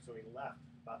traffic, so he left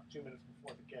about 2 minutes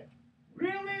before the kick.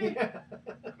 Really? Yeah.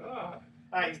 God.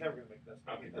 He's never gonna make this.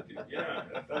 Yeah,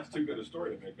 that's too good a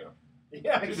story to make up.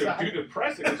 Yeah, exactly. Too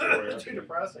depressing a story. Too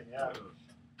depressing. Yeah.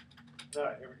 All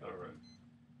right, here we go. All right.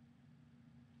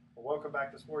 Well, welcome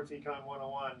back to Sports Econ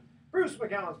 101. Bruce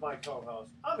McGowan's my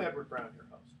co-host. I'm Edward Brown, your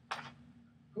host.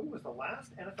 Who was the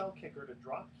last NFL kicker to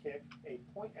drop kick a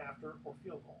point after or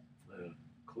field goal?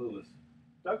 Clueless.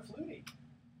 Doug Flutie.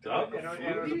 Doug and Flutie?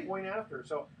 it was a point after.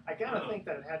 So I gotta think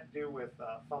that it had to do with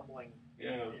fumbling.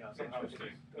 Yeah, you know, interesting.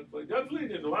 Doug Flutie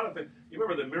did a lot of things. You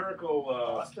remember the miracle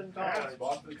Boston College?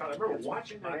 Boston College. I remember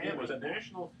watching that game. It was a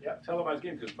national televised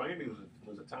game because Miami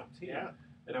was a top team. Yeah.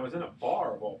 And I was in a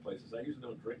bar of all places. I usually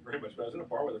don't drink very much, but I was in a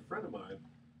bar with a friend of mine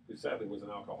who sadly was an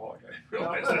alcoholic. I didn't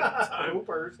realize it at the time.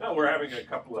 Hoopers. No, we're having a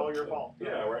couple it's all your fault.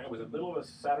 Yeah, it was in the middle of a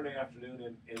Saturday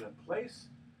afternoon in a place.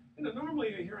 You know,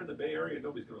 normally here in the Bay Area,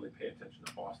 nobody's going to really pay attention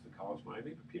to Boston College,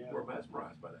 Miami, but people were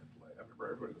mesmerized by that play. I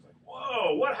remember everybody was like,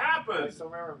 "Whoa, what happened?" I still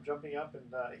remember him jumping up, and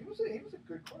he was a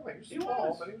good quarterback. He was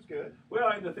small, but he was good.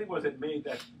 Well, and the thing was, it made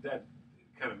that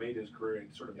kind of made his career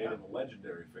and sort of made him a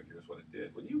legendary figure. Is what it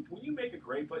did. When you make a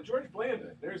great play, George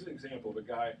Blanda. There's an example of a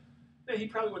guy. Yeah, he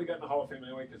probably would have gotten the Hall of Fame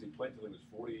anyway because he played till he was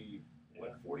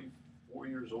 44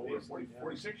 years old, or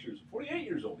 46 years, 48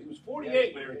 years old. He was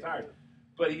 48 when he retired.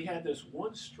 But he had this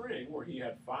one string where he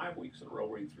had 5 weeks in a row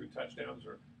where he threw touchdowns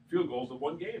or field goals in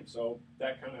one game. So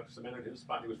that kind of cemented his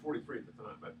spot. He was 43 at the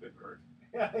time. That didn't hurt.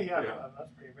 Yeah,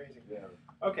 that's pretty amazing. Yeah.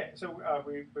 Okay, so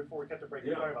before we cut the break,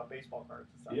 we're talking about baseball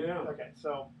cards and stuff. Yeah. Okay,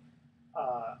 so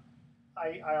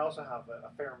I also have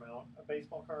a fair amount of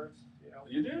baseball cards. You know.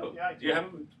 You do. Yeah, I do. Do you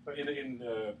have them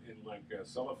in like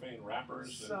cellophane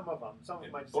wrappers? Some of them. Some of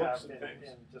them I just have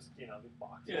in just the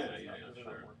boxes. Yeah, They're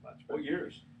not worth much. What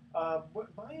years?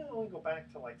 Mine only go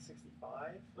back to like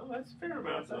 65. Oh, that's a fair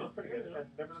amount. That's pretty good. And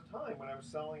there was a time when I was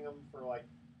selling them for like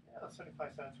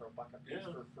 75 cents or $1 a piece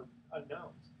for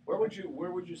unknowns. Where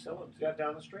would you sell them to? Yeah,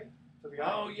 down the street to the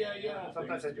guy. Oh yeah.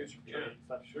 Sometimes I do some trade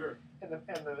stuff. Sure. And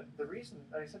the reason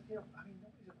I said nobody's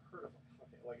ever heard of them.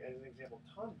 Okay, like as an example,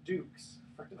 Tom Dukes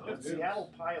for the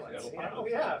Seattle Pilots. Oh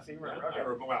yeah, so you remember? Okay.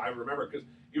 I remember because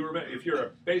you remember if you're a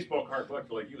baseball card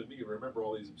collector like you and me, you remember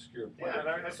all these obscure players.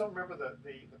 Yeah, and I still remember the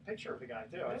picture of the guy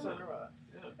too. I still remember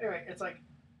that. Yeah. Anyway, it's like,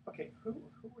 okay, who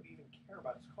would even care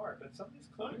about his card? But some of these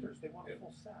collectors, they want a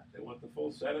full set. They want the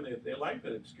full set, and they like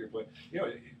that obscure play. You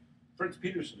know, Prince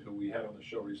Peterson, who we had on the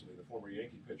show recently, the former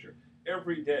Yankee pitcher,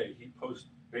 every day he posts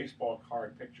baseball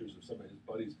card pictures of some of his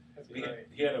buddies.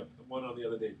 He had one on the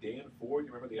other day, Dan Ford.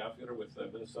 You remember the outfielder with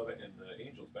Minnesota and the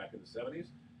Angels back in the 70s?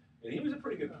 And he was a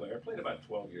pretty good player. Played about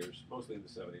 12 years, mostly in the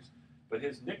 70s. But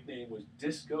his nickname was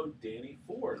Disco Danny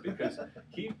Ford because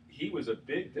he was a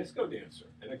big disco dancer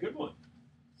and a good one.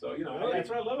 So, that's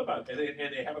what I love about it.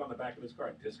 And they have it on the back of his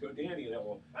card, Disco Danny, and that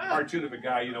little cartoon of a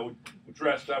guy,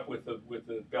 dressed up with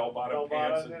the bell-bottom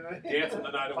pants and dancing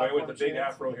the night away with the big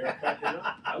afro haircut.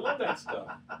 I love that stuff.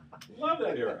 Love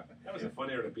that era. That was a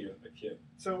fun era to be a kid.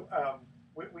 So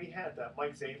we had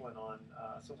Mike Zaidlin on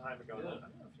some time ago. Yeah. I don't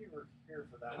know if you were here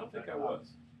for that. I don't think I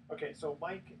was. Okay, so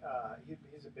Mike,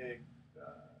 he's a big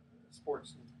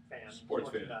sports fan. Sports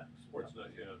fan. Sports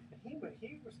nut, yeah. And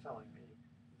he was telling me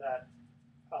that,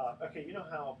 okay, you know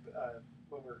how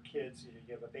when we were kids, you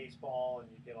give a baseball and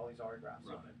you get all these autographs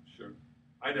on it. Sure.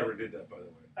 I never did that, by the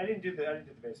way. I didn't do the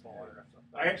baseball autograph stuff.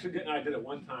 I actually didn't. I did it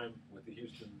one time with the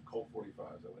Houston Colt 45s.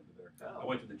 I went to there. I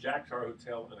went to the Jack Tar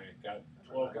Hotel and I got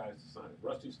 12 guys to sign it.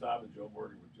 Rusty Staub and Joe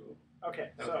Morgan were two of them. Okay,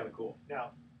 that was kind of cool.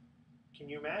 Now, can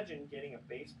you imagine getting a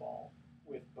baseball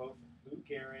with both Lou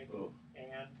Gehrig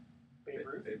and Babe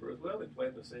Ruth? Babe Ruth. Well, they played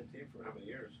in the same team for how many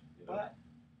years? But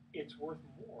it's worth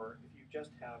more if you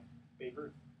just have Babe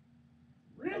Ruth.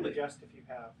 Really? And just if you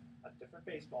have a different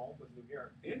baseball with Lou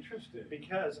Gehrig. Interesting.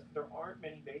 Because there aren't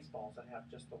many baseballs that have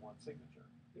just the one signature.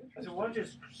 Interesting. So why don't you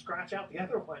just scratch out the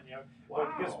other one, Wow.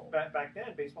 But because back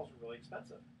then, baseballs were really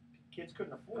expensive. Kids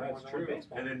couldn't afford more than one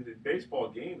baseball. And in baseball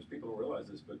games, people don't realize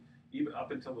this, but even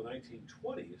up until the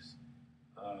 1920s,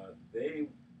 they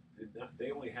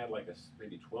only had like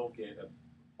maybe 12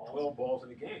 balls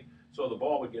in a game. So the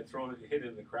ball would get thrown, hit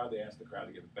into the crowd. They asked the crowd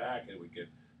to give it back, and it would get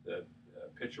the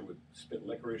pitcher would spit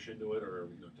licorice into it, or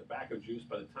tobacco juice.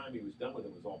 By the time he was done with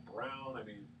it, was all brown. I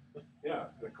mean, yeah.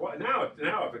 Now if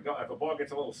a ball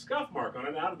gets a little scuff mark on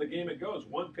it, out of the game it goes.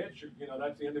 One pitch,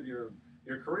 that's the end of your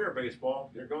career.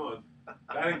 Baseball, you're gone.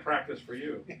 Batting practice for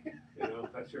you.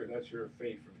 That's your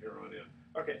fate from here on in.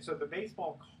 Okay, so the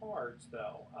baseball cards,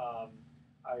 though,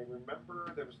 I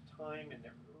remember there was a time in the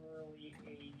early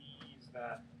 '80s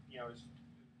that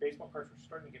baseball cards were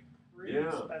starting to get pretty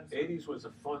expensive. '80s was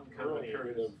a fun kind of a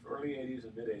period of early '80s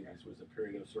and mid '80s was a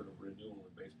period of sort of renewal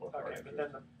in baseball cards. Okay, but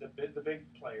then the big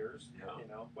players,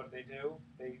 what do?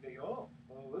 They go,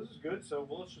 well, this is good, so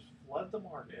let's just flood the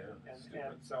market. Yeah,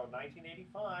 and so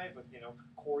 1985 with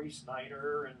Corey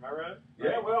Snyder and remember? Right?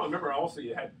 Yeah, well, I remember also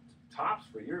you had Topps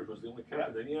for years was the only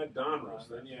company. Then you had Donruss.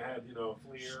 Then you had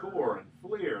Score and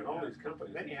Fleer and all these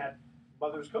companies. Then you had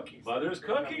Mother's Cookies. Mother's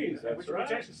Cookies, that's right.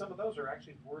 Which actually, some of those are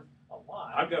actually worth a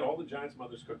lot. I've got all the Giants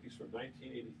Mother's Cookies from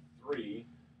 1983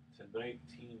 to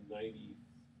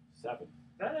 1997.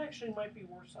 That actually might be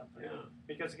worth something. Yeah.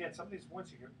 Because again, some of these ones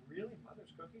you get really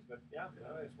Mother's Cookies, but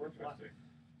it's worth a lot.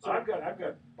 So I've got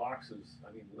boxes.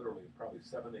 I mean, literally probably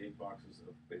 7 to 8 boxes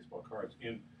of baseball cards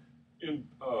in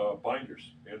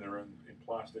binders, and they're in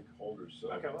plastic holders.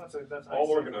 So okay, well that's all nice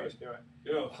organized. To do it.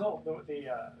 Yeah. So the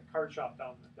card shop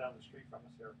down the street from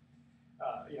us here,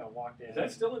 walked in. Is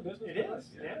that still in business? It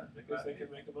is. Yeah. Because they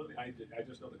can make the money. I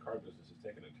just know the card business has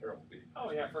taken a terrible beating. Oh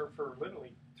yeah, for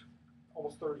literally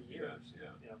almost 30 years.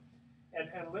 Yeah. And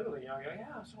literally, so I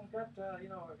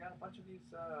got a bunch of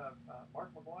these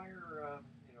Mark McGuire,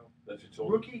 that's your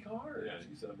told rookie cards. Yeah,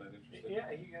 he said I'm not interested.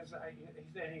 Yeah, he goes.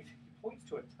 He points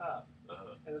to a tub,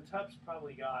 and the tub's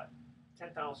probably got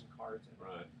 10,000 cards in it.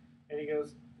 Right. And he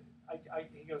goes, I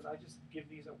just give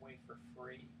these away for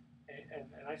free, and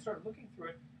I started looking through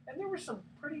it, and there were some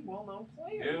pretty well-known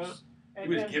players. Yeah.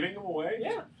 And, he was giving them away.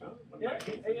 Yeah. So, Yeah.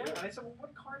 And I said, well,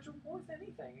 what cards are worth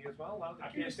anything? He goes, well, a lot of the How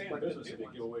can you kids stay in like business the if new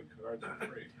you give ones. away cards for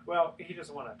free? Well, he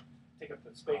doesn't want to take up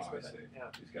the space with I see. it. Yeah.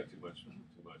 He's got too much.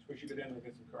 Wish you could end and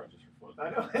get some cards just for fun. I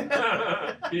know.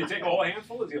 Can you take a whole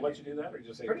handful? Does he let you do that, or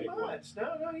just say Pretty take much. one?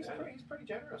 No, he's pretty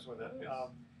generous with it. Nice.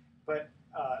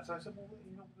 So I said, well,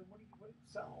 what it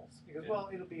sells? He goes, well,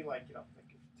 it'll be like like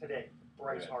today,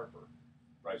 Bryce Harper.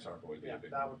 Bryce Harper would be a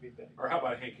big that one. would be big. Or how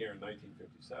about Hank Aaron,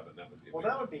 1957? That would be a well,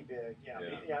 big that one. would be big. Yeah.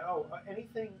 Yeah. Oh,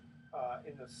 anything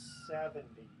in the 70s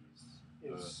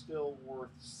is still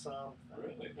worth something.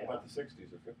 Really? Yeah. How about the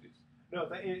 60s or 50s? No,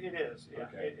 it is. Yeah.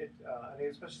 Okay. I mean,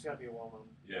 especially it's got to be a well-known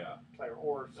player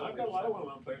or. No, I've got a lot of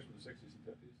well-known players from the 60s and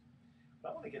 50s.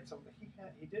 I want to get something.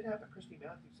 He did have a Christy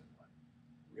Mathewson one.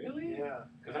 Really? Yeah.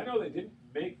 Because I know they didn't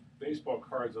make baseball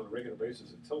cards on a regular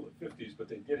basis until the 50s, but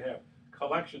they did have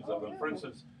collections of them. For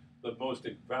instance, the most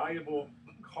valuable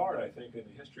card, I think, in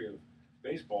the history of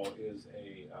baseball is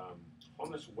a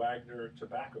Honus Wagner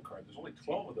tobacco card. There's only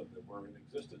 12 of them that were in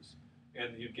existence,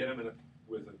 and you'd get them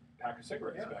with a pack of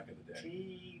cigarettes back in the day.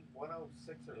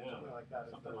 T106 or something like that.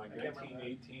 Something like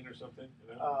 1918 or something.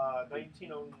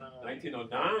 1909.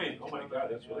 1909. Oh my God,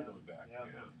 that's really going back. Yeah.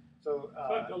 Yeah. So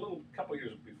a couple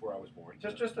years before I was born.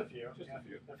 Just a few. Just a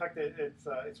few. In fact, it's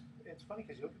funny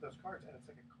because you look at those cards and it's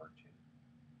like a cartoon.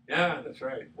 Yeah, that's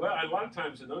right. Well, a lot of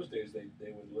times in those days,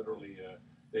 they would literally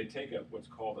they take what's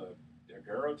called a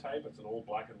daguerreotype. It's an old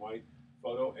black and white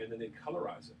photo, and then they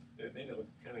colorize it. They made it look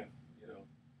kind of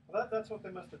Well, that's what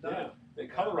they must have done. Yeah, they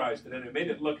colorized it, and it made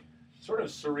it look sort of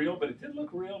surreal, but it did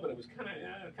look real. But it was kind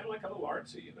of like a little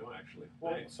artsy, actually.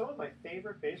 Well, nice. some of my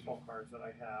favorite baseball cards that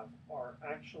I have are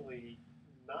actually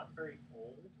not very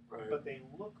old, but they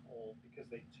look old because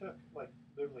they took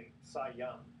literally Cy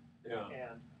Young,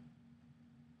 and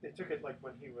they took it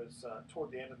when he was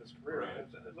toward the end of his career. Right. It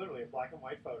was literally a black and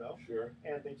white photo. Sure.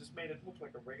 And they just made it look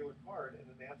like a regular card, and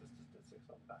then they had the statistics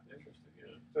on the back. Interesting,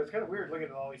 yeah. So it's kind of weird looking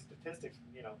at all these statistics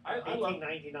from,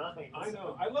 1899. I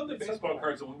know. I love the baseball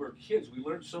cards. And when we were kids, we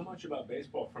learned so much about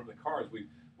baseball from the cards.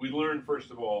 We learned, first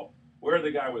of all, where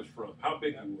the guy was from, how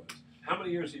big he was, how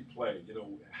many years he played,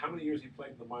 how many years he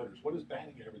played in the minors, what his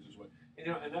batting averages were.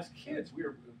 And as kids,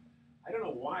 I don't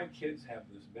know why kids have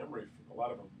this memory. A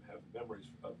lot of them have memories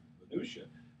of minutia,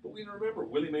 but we remember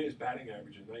Willie Mays' batting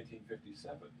average in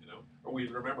 1957, or we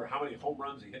remember how many home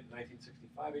runs he hit in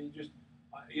 1965, and you just,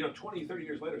 20, 30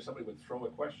 years later, somebody would throw a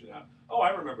question out. Oh,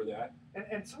 I remember that.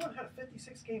 And someone had a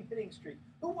 56-game hitting streak.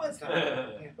 Who was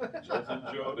that? Justin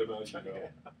Joe DiMaggio,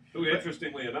 who,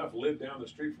 interestingly enough, lived down the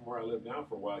street from where I live now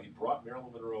for a while. He brought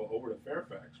Marilyn Monroe over to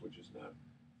Fairfax, which is not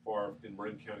far in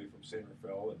Marin County from San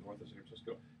Rafael and north of San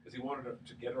Francisco, because he wanted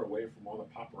to get her away from all the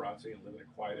paparazzi and live in a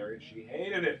quiet area. She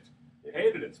hated it.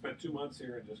 Hated it. Spent 2 months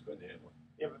here and just couldn't handle it.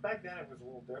 Yeah, but back then it was a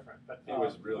little different. But It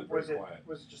was really very quiet.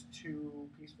 Was it just too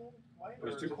peaceful, quiet? It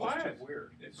was or too is it quiet. Just too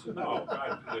weird. It's no,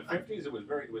 God, in the 50s it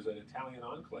was an Italian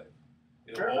enclave.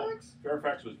 You know, Fairfax?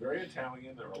 Fairfax was very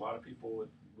Italian. There were a lot of people that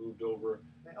moved over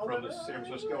from the San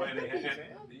Francisco and they had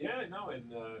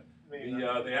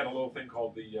a little thing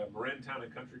called the Marin Town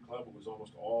and Country Club. It was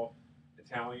almost all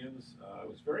Italians. It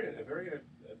was Marin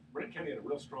County had a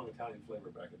real strong Italian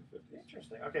flavor back in the 50s.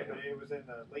 Interesting. Okay, but it was in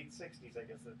the late 60s, I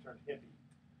guess, that it turned hippie.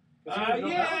 It's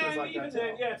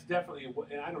definitely.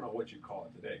 And I don't know what you call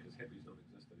it today because hippies don't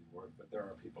exist anymore. But there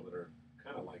are people that are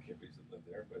kind of like hippies that live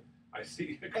there. But I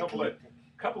see a couple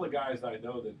of guys that I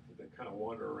know that kind of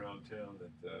wander around town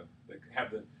that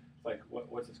have the like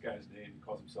what's this guy's name? He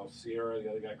calls himself Sierra. The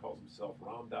other guy calls himself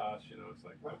Ramdas. You know, it's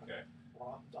like okay.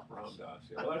 Ramdas.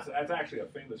 Yeah. Well, that's actually a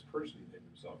famous person he named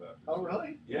himself after. Oh,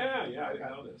 really? Yeah. I didn't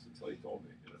know this until he told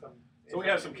me. You know? So we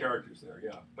have some characters there,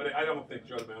 yeah. But I don't think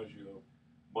Joe DiMaggio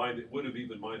would have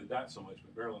even minded that so much.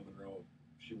 But Marilyn Monroe,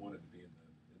 she wanted to be in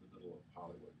the middle of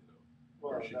Hollywood, you know,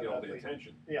 where she'd get all the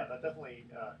attention. Yeah, that definitely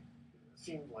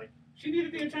seemed like she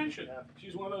needed the attention. Yeah.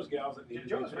 She's one of those gals that needed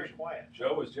the attention. Joe was very quiet.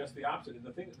 Joe was just the opposite. And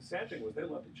the sad thing was they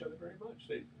loved each other very much.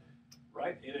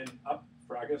 Up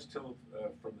for I guess till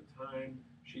from the time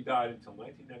she died until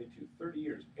 1992, 30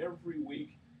 years. Every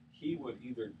week he would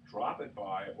either drop it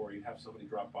by or he'd have somebody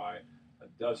drop by a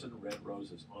dozen red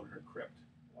roses on her crypt.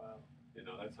 Wow. You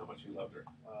know, that's how much he loved her.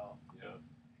 Wow. Yeah.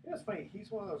 You know, it's funny. He's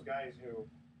one of those guys who,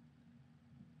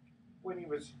 when he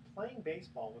was playing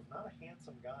baseball, was not a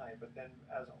handsome guy, but then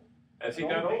as he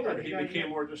got older, he became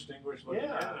more distinguished looking.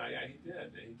 Yeah, he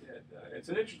did. It's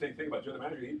an interesting thing about Joe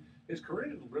DiMaggio. His career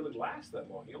didn't really last that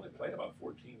long. He only played about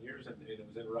 14 years, and it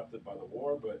was interrupted by the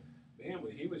war. But man,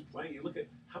 when he was playing, you look at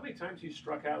how many times he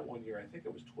struck out one year. I think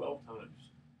it was 12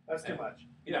 times. That's too much.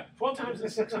 Yeah, 12 times in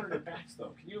 600 at bats,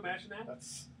 though. Can you imagine that?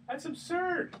 That's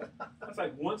absurd. That's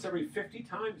like once every 50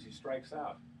 times he strikes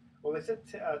out. Well, they said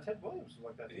Ted Williams was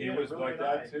like that. He was like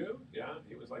that too. Yeah,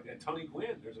 he was like that. Tony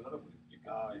Gwynn, there's another one.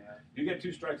 You get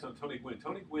 2 strikes on Tony Gwynn.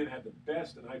 Tony Gwynn had the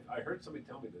best, and I heard somebody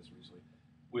tell me this recently.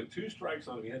 With 2 strikes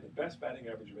on him, he had the best batting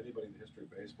average of anybody in the history of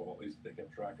baseball. At least they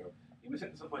kept track of. He was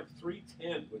hitting something like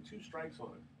 310 with 2 strikes on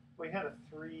him. Well, he had a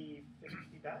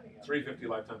 350 batting average. 350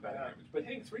 lifetime batting average. But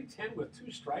hitting 310 with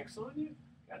 2 strikes on you,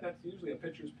 God, that's usually a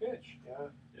pitcher's pitch. Yeah.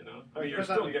 You know, I mean, you're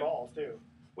still getting balls too.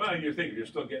 Well, you're thinking you're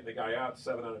still getting the guy out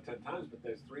 7 out of 10 times, but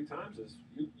there's 3 times is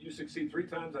you succeed 3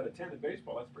 times out of 10 in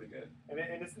baseball. That's pretty good. And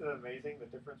isn't it amazing the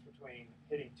difference between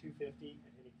hitting 250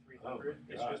 and hitting 300?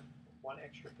 It's just 1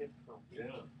 extra hit per week.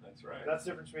 Yeah, that's right. That's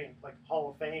the difference between like Hall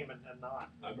of Fame and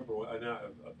not. I remember an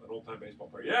old time baseball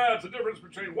player. Yeah, it's the difference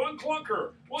between 1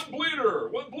 clunker, 1 bleeder,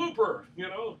 1 blooper. You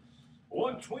know,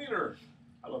 1 tweener.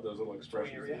 I love those little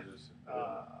expressions.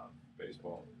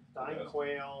 Baseball. Dying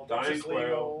quail, Texas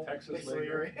legal.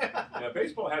 Yeah,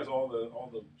 baseball has all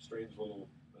the strange little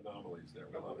anomalies there.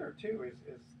 I wonder too is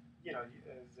it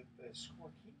the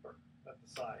scorekeeper that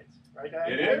decides, right?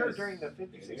 I heard during the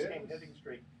 56-game hitting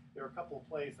streak, there were a couple of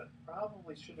plays that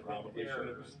probably should have been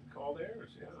errors. Called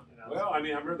errors. Yeah. Well, I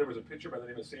mean, I remember there was a pitcher by the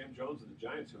name of Sam Jones of the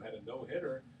Giants who had a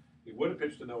no-hitter. He would have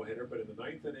pitched a no-hitter, but in the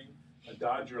 9th inning, a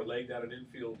Dodger legged out an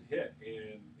infield hit,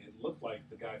 and it looked like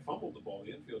the guy fumbled the ball,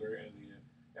 the infielder, and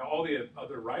all the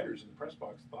other writers in the press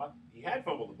box thought he had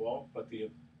fumbled the ball, but the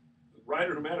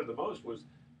writer who mattered the most was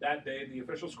that day the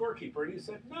official scorekeeper, and he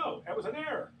said, no, that was an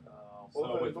error.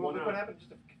 What happened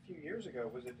just a few years ago?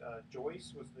 Was it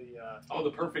Joyce was the... the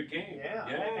perfect game. Yeah.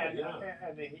 And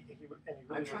he really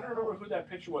I'm trying to remember who that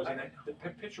pitcher was. And the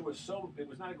pitcher was it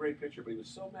was not a great pitcher, but he was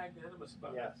so magnanimous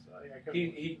about it. Yes.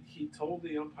 He told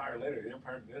the umpire later, the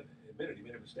umpire admitted he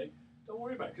made a mistake. Don't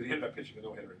worry about it, because he ended up pitching a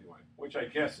no-hitter anyway, which I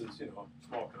guess is,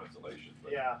 small consolation.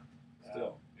 But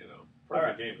still,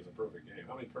 perfect game is a perfect game.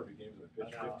 How many perfect games have I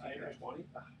pitched? 15 or 20?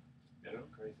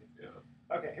 Crazy.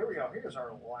 Yeah. Okay, here we go. Here's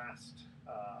our last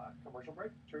commercial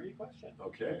break trivia question.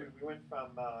 Okay. We went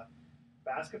from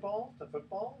basketball to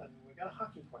football, and we got a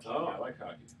hockey question. Oh, I like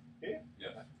hockey. Yeah?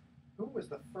 Yes. Who was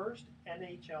the first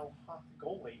NHL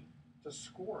goalie to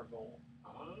score a goal?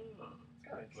 It's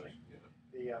kind of interesting.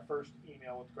 The first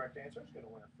email with the correct answer is going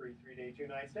to win a free 3-day,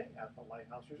 2-night stay at the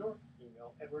Lighthouse Resort.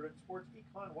 Email Edward at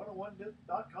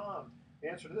sportsecon101.com. The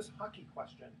answer to this hockey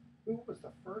question: who was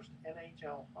the first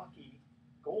NHL hockey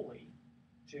goalie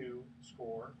to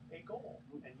score a goal?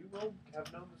 And you will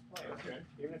have known this player. Okay.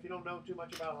 Even if you don't know too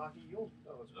much about hockey, you'll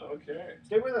know this player. Okay.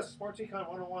 Stay with us. Sports Econ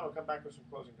 101. I'll come back with some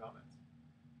closing comments.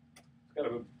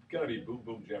 It's got to be Boom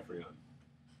Boom Jeffrey on.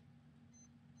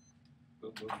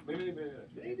 Maybe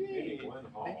Glenn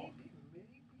Hall. Maybe.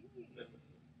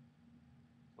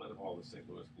 Glenn Hall, the St.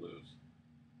 Louis Blues.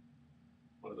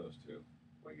 One of those two.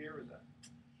 What year was that?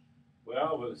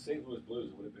 Well, with the St. Louis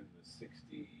Blues, it would have been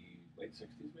the late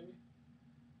 60s maybe?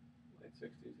 Late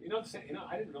 60s.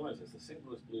 I didn't realize this. The St.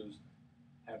 Louis Blues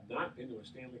have not been to a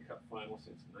Stanley Cup final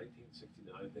since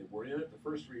 1969. They were in it the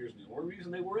first 3 years, and the only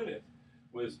reason they were in it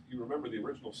was, you remember the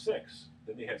original 6.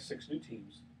 Then they had 6 new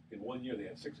teams. In 1 year, they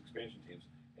had 6 expansion teams,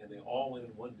 and they all went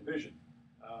in one division.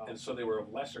 And so they were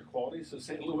of lesser quality. So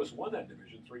St. Louis won that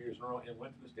division 3 years in a row and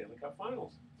went to the Stanley Cup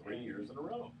Finals 3 years in a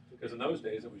row. Because in those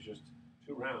days, it was just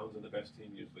 2 rounds, and the best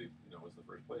team usually, was the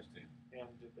first place team. And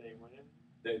did they win it?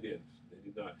 They did. They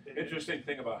did not. Interesting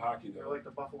thing about hockey, though. They're like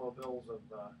the Buffalo Bills of.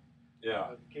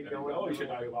 Yeah. Keep going.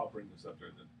 I'll bring this up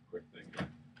during the quick thing.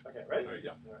 Okay, ready? All right,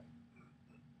 yeah. All right.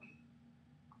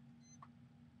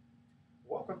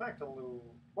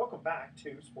 Welcome back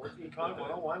to Sports Econ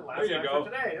 101. Last time for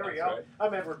today. There we go. Right.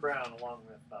 I'm Edward Brown, along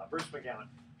with Bruce McGowan.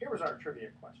 Here was our trivia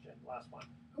question last month.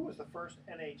 Who was the first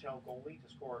NHL goalie to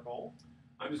score a goal?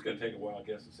 I'm just going to take a wild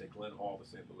guess and say Glenn Hall, the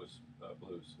St. Louis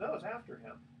Blues. That was after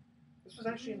him. This was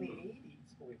actually in the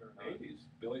 80s, believe it or not. 80s.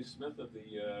 Billy Smith of the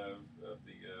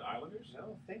Islanders?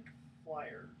 No, think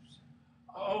Flyers.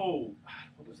 Oh,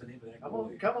 what was the name of that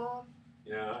goalie? Come on.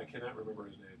 Yeah, I cannot remember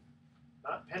his name.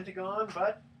 Not Pentagon,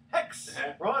 but Hex.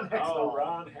 Ron Hextall. Oh,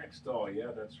 Ron Hextall. Yeah,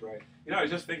 that's right. I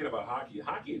was just thinking about hockey.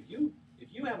 Hockey,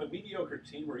 if you have a mediocre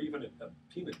team or even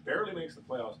a team that barely makes the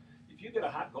playoffs, if you get a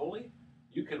hot goalie,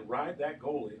 you can ride that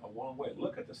goalie a long way.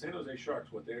 Look at the San Jose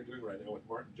Sharks, what they're doing right now with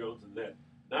Martin Jones and net.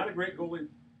 Not a great goalie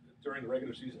during the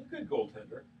regular season, a good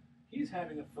goaltender. He's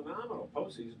having a phenomenal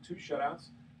postseason, 2 shutouts,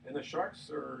 and the Sharks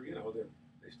are,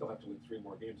 they still have to win 3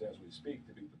 more games as we speak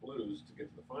to beat the Blues to get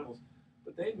to the finals.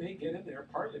 But they may get in there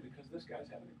partly because this guy's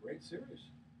having a great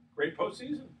series, great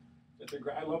postseason.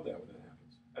 I love that when that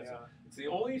happens. It's the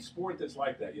only sport that's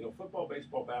like that. Football,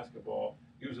 baseball, basketball,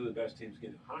 usually the best teams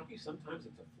get in. Hockey, sometimes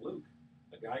it's a fluke.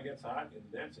 A guy gets hot in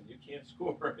the nets and you can't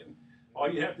score, and all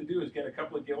you have to do is get a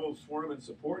couple of goals for him in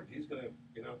support, and he's going to,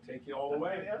 take you all the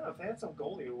way. I don't know, if they had some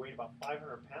goalie who weighed about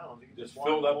 500 pounds, he could just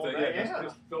fill up the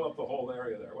just fill up the whole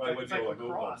area there. Well, it's like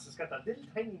lacrosse. It's got that little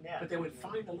tiny net. But they would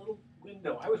find a little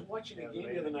window. I was watching a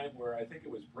game the other night where I think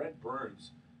it was Brett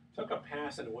Burns took a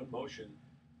pass in one motion,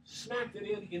 smacked it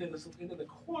into the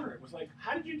corner. It was like,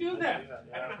 how did you do that?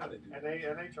 I don't know how they do that.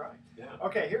 And they tried. Yeah.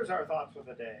 Okay, here's our thoughts for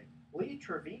the day. Lee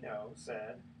Trevino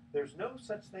said, "There's no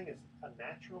such thing as a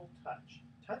natural touch.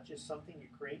 Touch is something you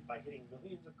create by hitting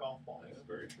millions of golf balls." That's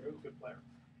very true. Good player.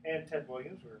 And Ted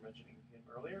Williams, we were mentioning him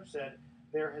earlier, said,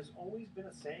 "There has always been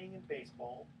a saying in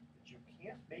baseball that you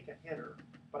can't make a hitter,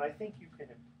 but I think you can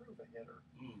improve a hitter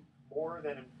more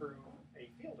than improve a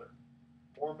fielder.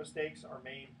 More mistakes are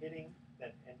made hitting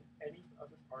than in any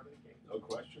other part of the game." No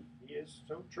question. He is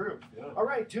so true. Yeah. All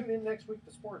right, tune in next week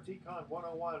to Sports Econ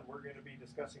 101. We're going to be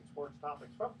discussing sports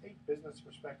topics from a business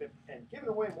perspective and giving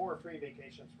away more free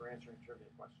vacations for answering trivia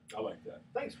questions. I like that.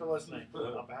 Thanks for listening.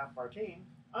 On behalf of our team,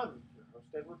 I'm your host,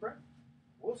 Edward Brown.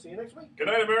 We'll see you next week. Good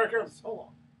night, America. So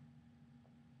long.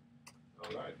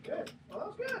 All right. Good. Well, that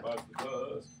was good. Buzz the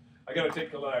buzz. I got to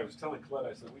take Colette. I was telling Colette,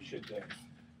 I said, we should,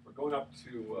 we're going up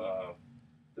to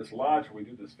this lodge where we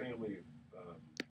do this family